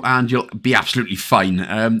I do, and you'll be absolutely fine.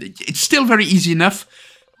 It's still very easy enough,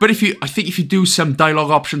 but I think if you do some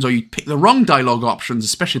dialogue options, or you pick the wrong dialogue options,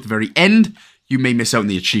 especially at the very end, you may miss out on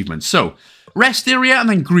the achievements. So, rest area, and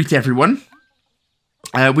then greet everyone.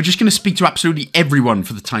 We're just going to speak to absolutely everyone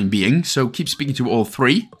for the time being, so keep speaking to all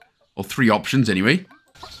 3. Or 3 options, anyway.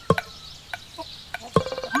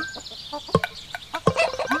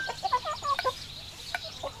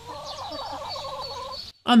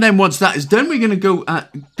 And then once that is done, we're going to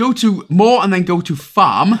go to more and then go to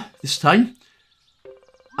farm this time.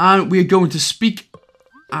 And we're going to speak.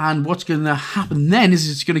 And what's going to happen then is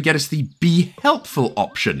it's going to get us the be helpful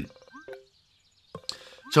option.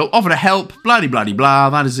 So offer to help,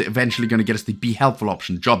 blah-de-blah-de-blah. That is eventually going to get us the be helpful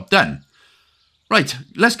option. Job done. Right,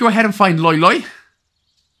 let's go ahead and find Loi Loi.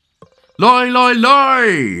 Loi Loi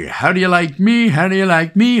Loi! How do you like me? How do you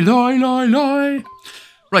like me? Loi Loi Loi!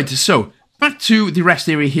 Right, so, back to the rest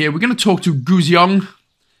area here. We're going to talk to Guangzhou,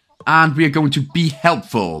 and we are going to be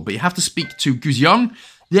helpful. But you have to speak to Guangzhou.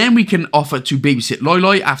 Then we can offer to babysit Loi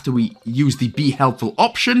Loi after we use the be helpful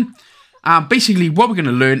option. Basically, what we're going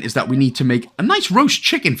to learn is that we need to make a nice roast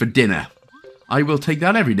chicken for dinner. I will take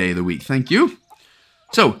that every day of the week, thank you.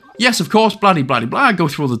 So, yes, of course, blah-de-blah-de-blah, go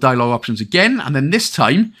through all the dialogue options again, and then this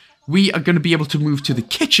time, we are going to be able to move to the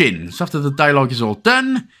kitchen. So after the dialogue is all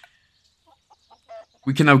done,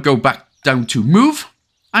 we can now go back down to move,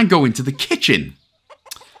 and go into the kitchen.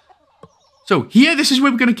 So here, this is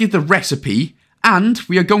where we're going to get the recipe, and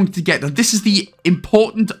we are going to get, this is the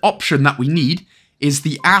important option that we need, is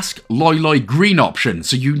the Ask Loi Loi green option.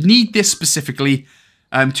 So you need this specifically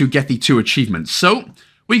to get the 2 achievements. So,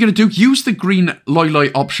 what you're going to do, use the green Loi Loi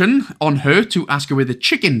option on her to ask her where the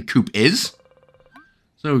chicken coop is.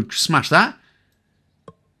 So, smash that.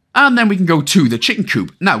 And then we can go to the chicken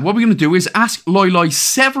coop. Now, what we're going to do is ask Loi Loi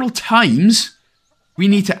several times. We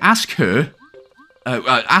need to ask her,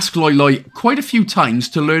 ask Loi Loi quite a few times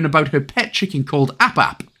to learn about her pet chicken called Ap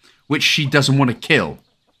Ap, which she doesn't want to kill.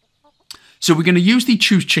 So, we're going to use the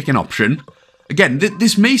choose chicken option. Again,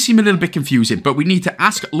 this may seem a little bit confusing, but we need to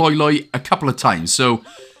ask Loi Loi a couple of times. So,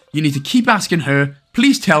 you need to keep asking her,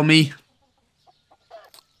 please tell me.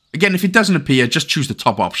 Again, if it doesn't appear, just choose the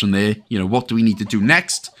top option there. You know, what do we need to do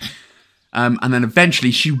next? And then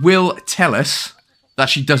eventually, she will tell us that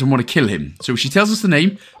she doesn't want to kill him. So, she tells us the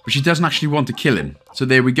name, but she doesn't actually want to kill him. So,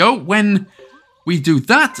 there we go. When we do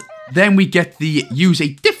that, then we get the use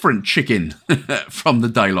a different chicken from the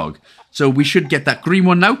dialogue. So, we should get that green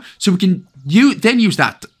one now. So, we can then use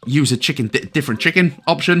that use a different chicken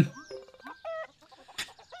option.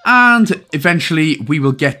 And eventually we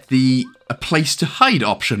will get the a place to hide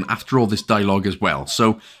option after all this dialogue as well.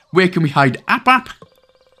 So where can we hide Ap Ap?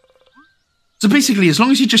 So basically, as long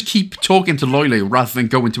as you just keep talking to Loi Loi rather than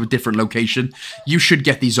go into a different location, you should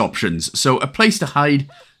get these options. So a place to hide,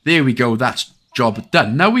 there we go, that's job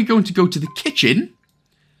done. Now we're going to go to the kitchen.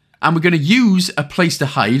 And we're going to use a place to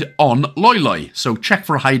hide on Loi Loi. So check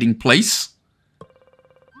for a hiding place.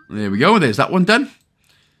 There we go. There's that one done.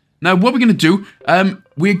 Now what we're going to do,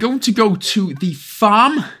 we're going to go to the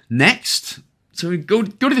farm next. So we go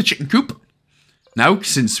to the chicken coop now,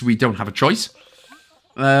 since we don't have a choice.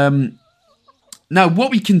 Now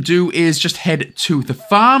what we can do is just head to the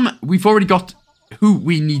farm. We've already got who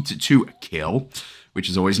we need to kill, which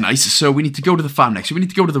is always nice. So we need to go to the farm next. So we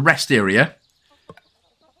need to go to the rest area.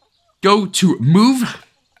 Go to move.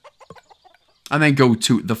 And then go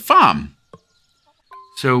to the farm.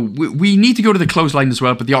 So we need to go to the clothesline as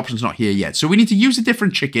well, but the option's not here yet. So we need to use a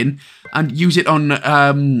different chicken and use it on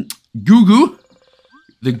Gugu.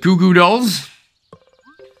 The Gugu dolls.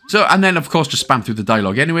 So, and then, of course, just spam through the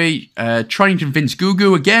dialogue anyway. Try and convince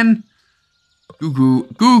Gugu again. Gugu,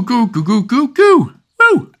 Gugu, Gugu, Gugu.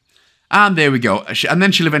 Woo! And there we go. And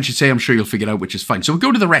then she'll eventually say, I'm sure you'll figure it out, which is fine. So we'll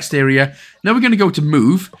go to the rest area. Now we're going to go to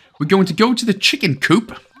move. We're going to go to the chicken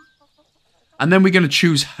coop. And then we're going to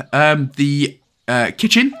choose the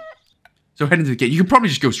kitchen. So head into the kitchen. You can probably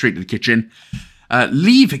just go straight to the kitchen.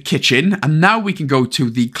 Leave kitchen. And now we can go to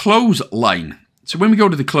the clothesline. So when we go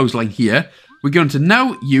to the clothesline here, we're going to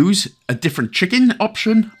now use a different chicken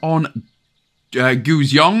option on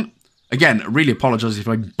Guangdong. Again, I really apologise if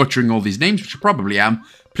I'm butchering all these names, which I probably am.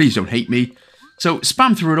 Please don't hate me. So,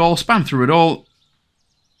 spam through it all, spam through it all.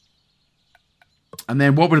 And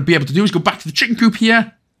then what we'll be able to do is go back to the chicken coop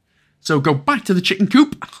here. So, go back to the chicken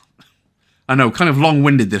coop. I know, kind of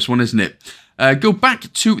long-winded this one, isn't it? Go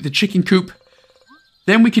back to the chicken coop.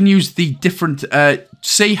 Then we can use the different...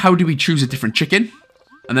 say, how do we choose a different chicken?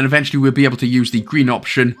 And then eventually we'll be able to use the green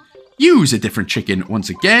option. Use a different chicken once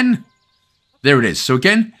again. There it is. So,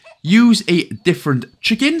 again... use a different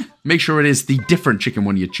chicken. Make sure it is the different chicken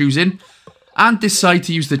one you're choosing. And decide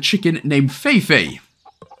to use the chicken named Fei Fei.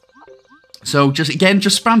 So, just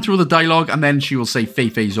spam through the dialogue. And then she will say Fei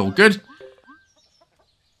Fei's all good.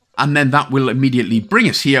 And then that will immediately bring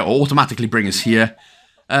us here. Or automatically bring us here.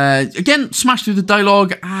 Again, smash through the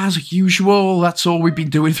dialogue as usual. That's all we've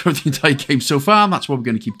been doing throughout the entire game so far. And that's what we're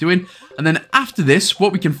going to keep doing. And then after this,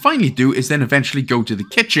 what we can finally do is then eventually go to the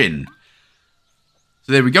kitchen.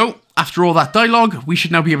 So there we go. After all that dialogue, we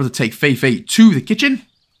should now be able to take Fei Fei to the kitchen.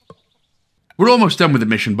 We're almost done with the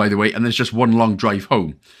mission, by the way, and there's just one long drive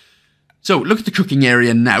home. So, look at the cooking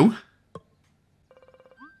area now.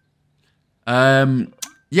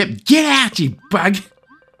 Yep, get out, you bug.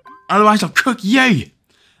 Otherwise, I'll cook you.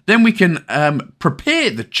 Then we can prepare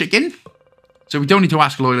the chicken. So we don't need to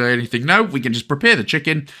ask Lola anything now. We can just prepare the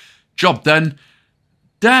chicken. Job done.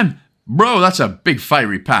 Damn, bro, that's a big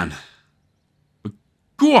fiery pan.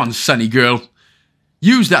 Go on, Sunny girl.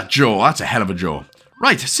 Use that jaw. That's a hell of a jaw.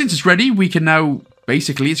 Right, since it's ready, we can now...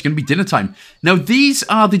 basically, it's going to be dinner time. Now, these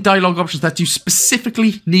are the dialogue options that you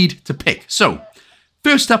specifically need to pick. So,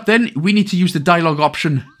 first up then, we need to use the dialogue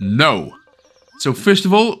option no. So, first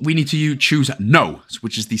of all, we need to choose no,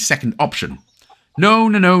 which is the second option. No,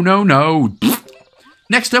 no, no, no, no.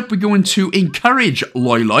 Next up, we're going to encourage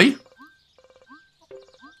Loi Loi.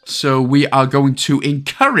 So, we are going to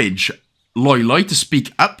encourage Loi Loi to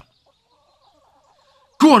speak up.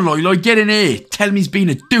 Go on, Loi Loi, get in here. Tell me he's been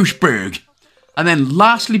a douchebag. And then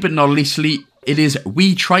lastly but not leastly, it is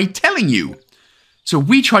we tried telling you. So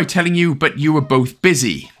we tried telling you, but you were both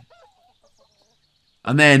busy.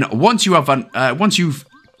 And then once you've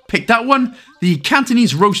picked that one, the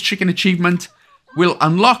Cantonese roast chicken achievement will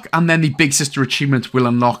unlock, and then the big sister achievement will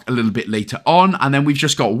unlock a little bit later on. And then we've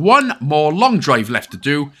just got one more long drive left to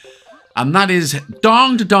do. And that is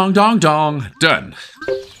dong, dong, dong, dong, done.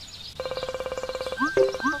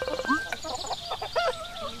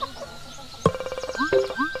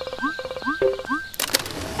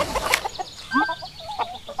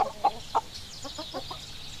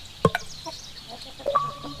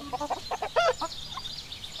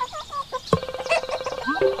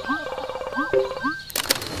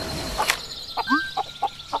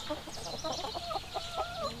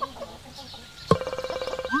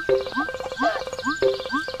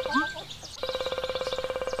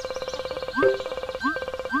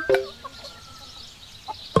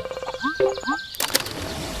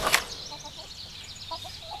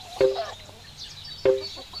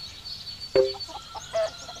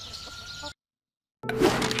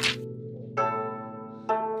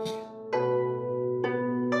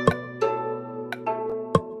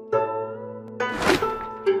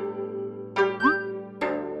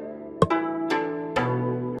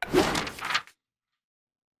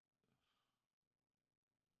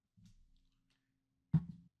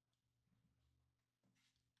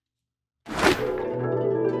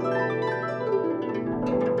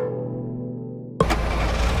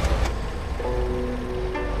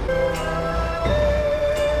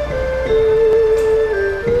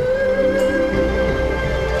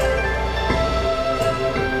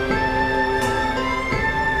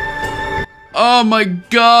 Oh my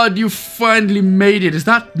god, you finally made it. Has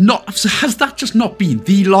that just not been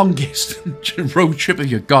the longest road trip of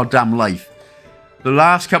your goddamn life? The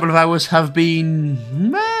last couple of hours have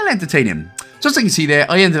been, well, entertaining. So as you can see there,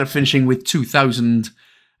 I ended up finishing with 2,000.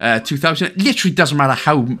 It literally doesn't matter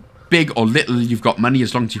how big or little you've got money,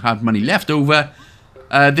 as long as you have money left over.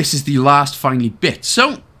 This is the last finally bit.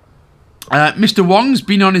 So, Mr. Wong's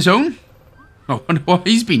been on his own. Oh, I wonder what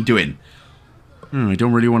he's been doing. I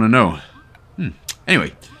don't really want to know.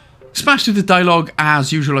 Anyway, smash through the dialogue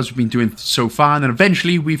as usual as we've been doing so far, and then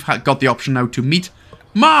eventually we've got the option now to meet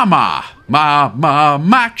Mama,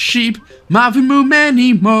 Mac Sheep, Mavimu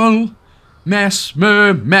Manimal.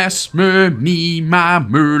 Mesmer, me, my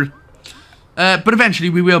merle. But eventually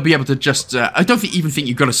we will be able to just... I don't even think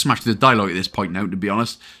you've got to smash the dialogue at this point now, to be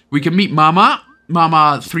honest. We can meet Mama.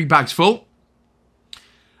 Mama, 3 bags full.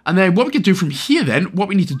 And then what we can do from here then, what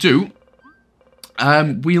we need to do...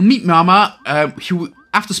 we'll meet Mama.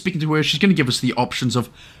 After speaking to her, she's going to give us the options of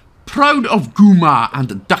Proud of Guma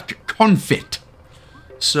and Duck Confit.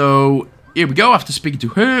 So, here we go. After speaking to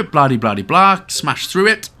her, blah-de-blah-de-blah, smash through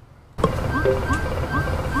it.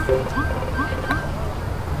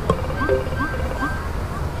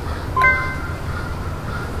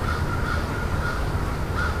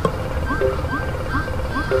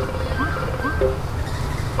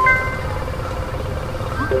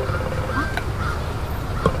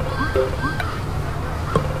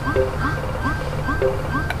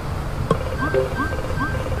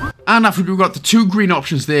 And after we've got the 2 green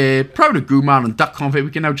options there, Proud of Guma and Duck Confit, we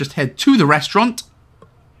can now just head to the restaurant.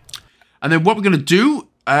 And then what we're going to do,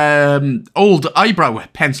 old eyebrow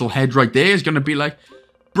pencil head right there is going to be like,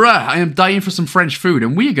 bruh, I am dying for some French food.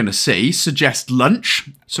 And we're going to say, suggest lunch.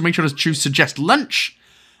 So make sure to choose suggest lunch.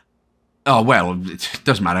 Oh, well, it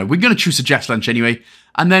doesn't matter. We're going to choose suggest lunch anyway.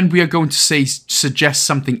 And then we are going to say suggest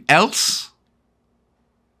something else.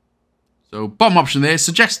 So bottom option there,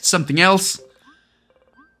 suggest something else.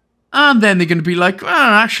 And then they're going to be like, well,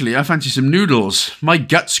 actually, I fancy some noodles. My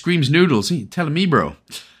gut screams noodles. Hey, telling me, bro.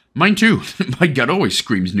 Mine too. My gut always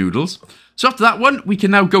screams noodles. So after that one, we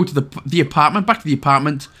can now go to the apartment, back to the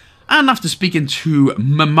apartment. And after speaking to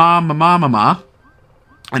Mama,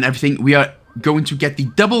 and everything, we are going to get the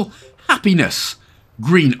double happiness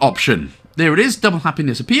green option. There it is, double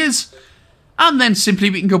happiness appears. And then simply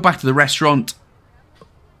we can go back to the restaurant.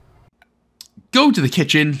 Go to the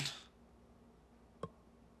kitchen.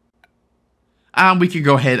 And we can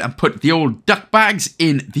go ahead and put the old duck bags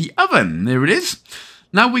in the oven. There it is.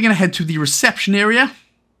 Now we're going to head to the reception area.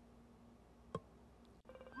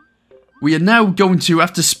 We are now going to,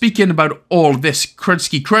 after speaking about all this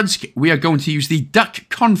crudski crudsk, we are going to use the duck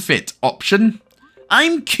confit option.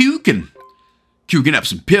 I'm cooking up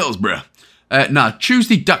some pills, bruh. Now, choose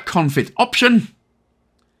the duck confit option.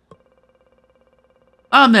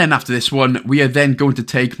 And then after this one, we are then going to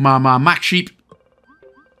take Mama Mac Sheep.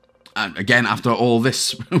 And again, after all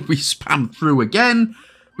this, we spam through again.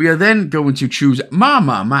 We are then going to choose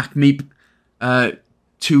Mama Mac Meep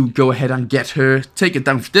to go ahead and get her, take it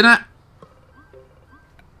down for dinner.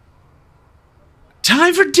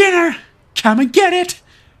 Time for dinner! Come and get it!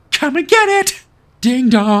 Come and get it! Ding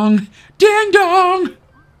dong! Ding dong!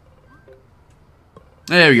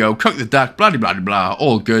 There we go, cook the duck, blah blah blah blah,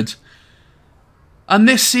 all good. And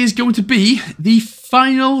this is going to be the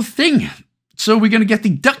final thing. So we're going to get the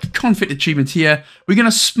duck confit achievement here. We're going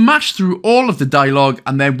to smash through all of the dialogue,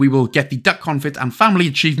 and then we will get the duck confit and family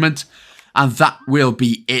achievement, and that will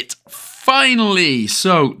be it finally.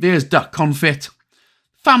 So there's duck confit.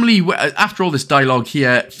 Family, after all this dialogue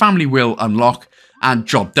here, family will unlock, and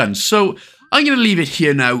job done. So I'm going to leave it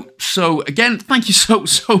here now. So again, thank you so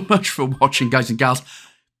much for watching, guys and gals.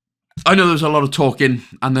 I know there's a lot of talking,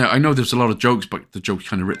 and I know there's a lot of jokes, but the jokes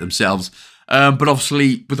kind of writ themselves. But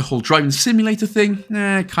obviously, with the whole driving simulator thing,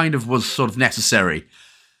 kind of was sort of necessary.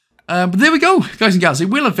 But there we go, guys and gals.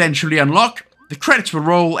 It will eventually unlock. The credits will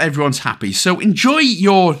roll. Everyone's happy. So enjoy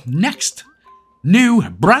your next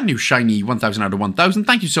brand new shiny 1000 out of 1000.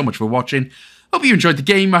 Thank you so much for watching. Hope you enjoyed the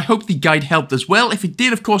game. I hope the guide helped as well. If it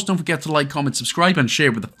did, of course, don't forget to like, comment, subscribe, and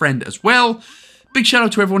share with a friend as well. Big shout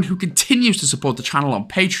out to everyone who continues to support the channel on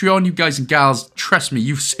Patreon. You guys and gals, trust me,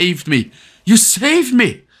 you've saved me. You saved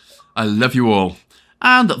me. I love you all.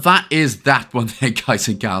 And that is that one there, guys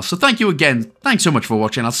and gals. So thank you again. Thanks so much for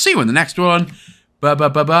watching. I'll see you in the next one.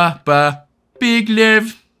 Bye. Big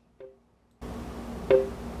live.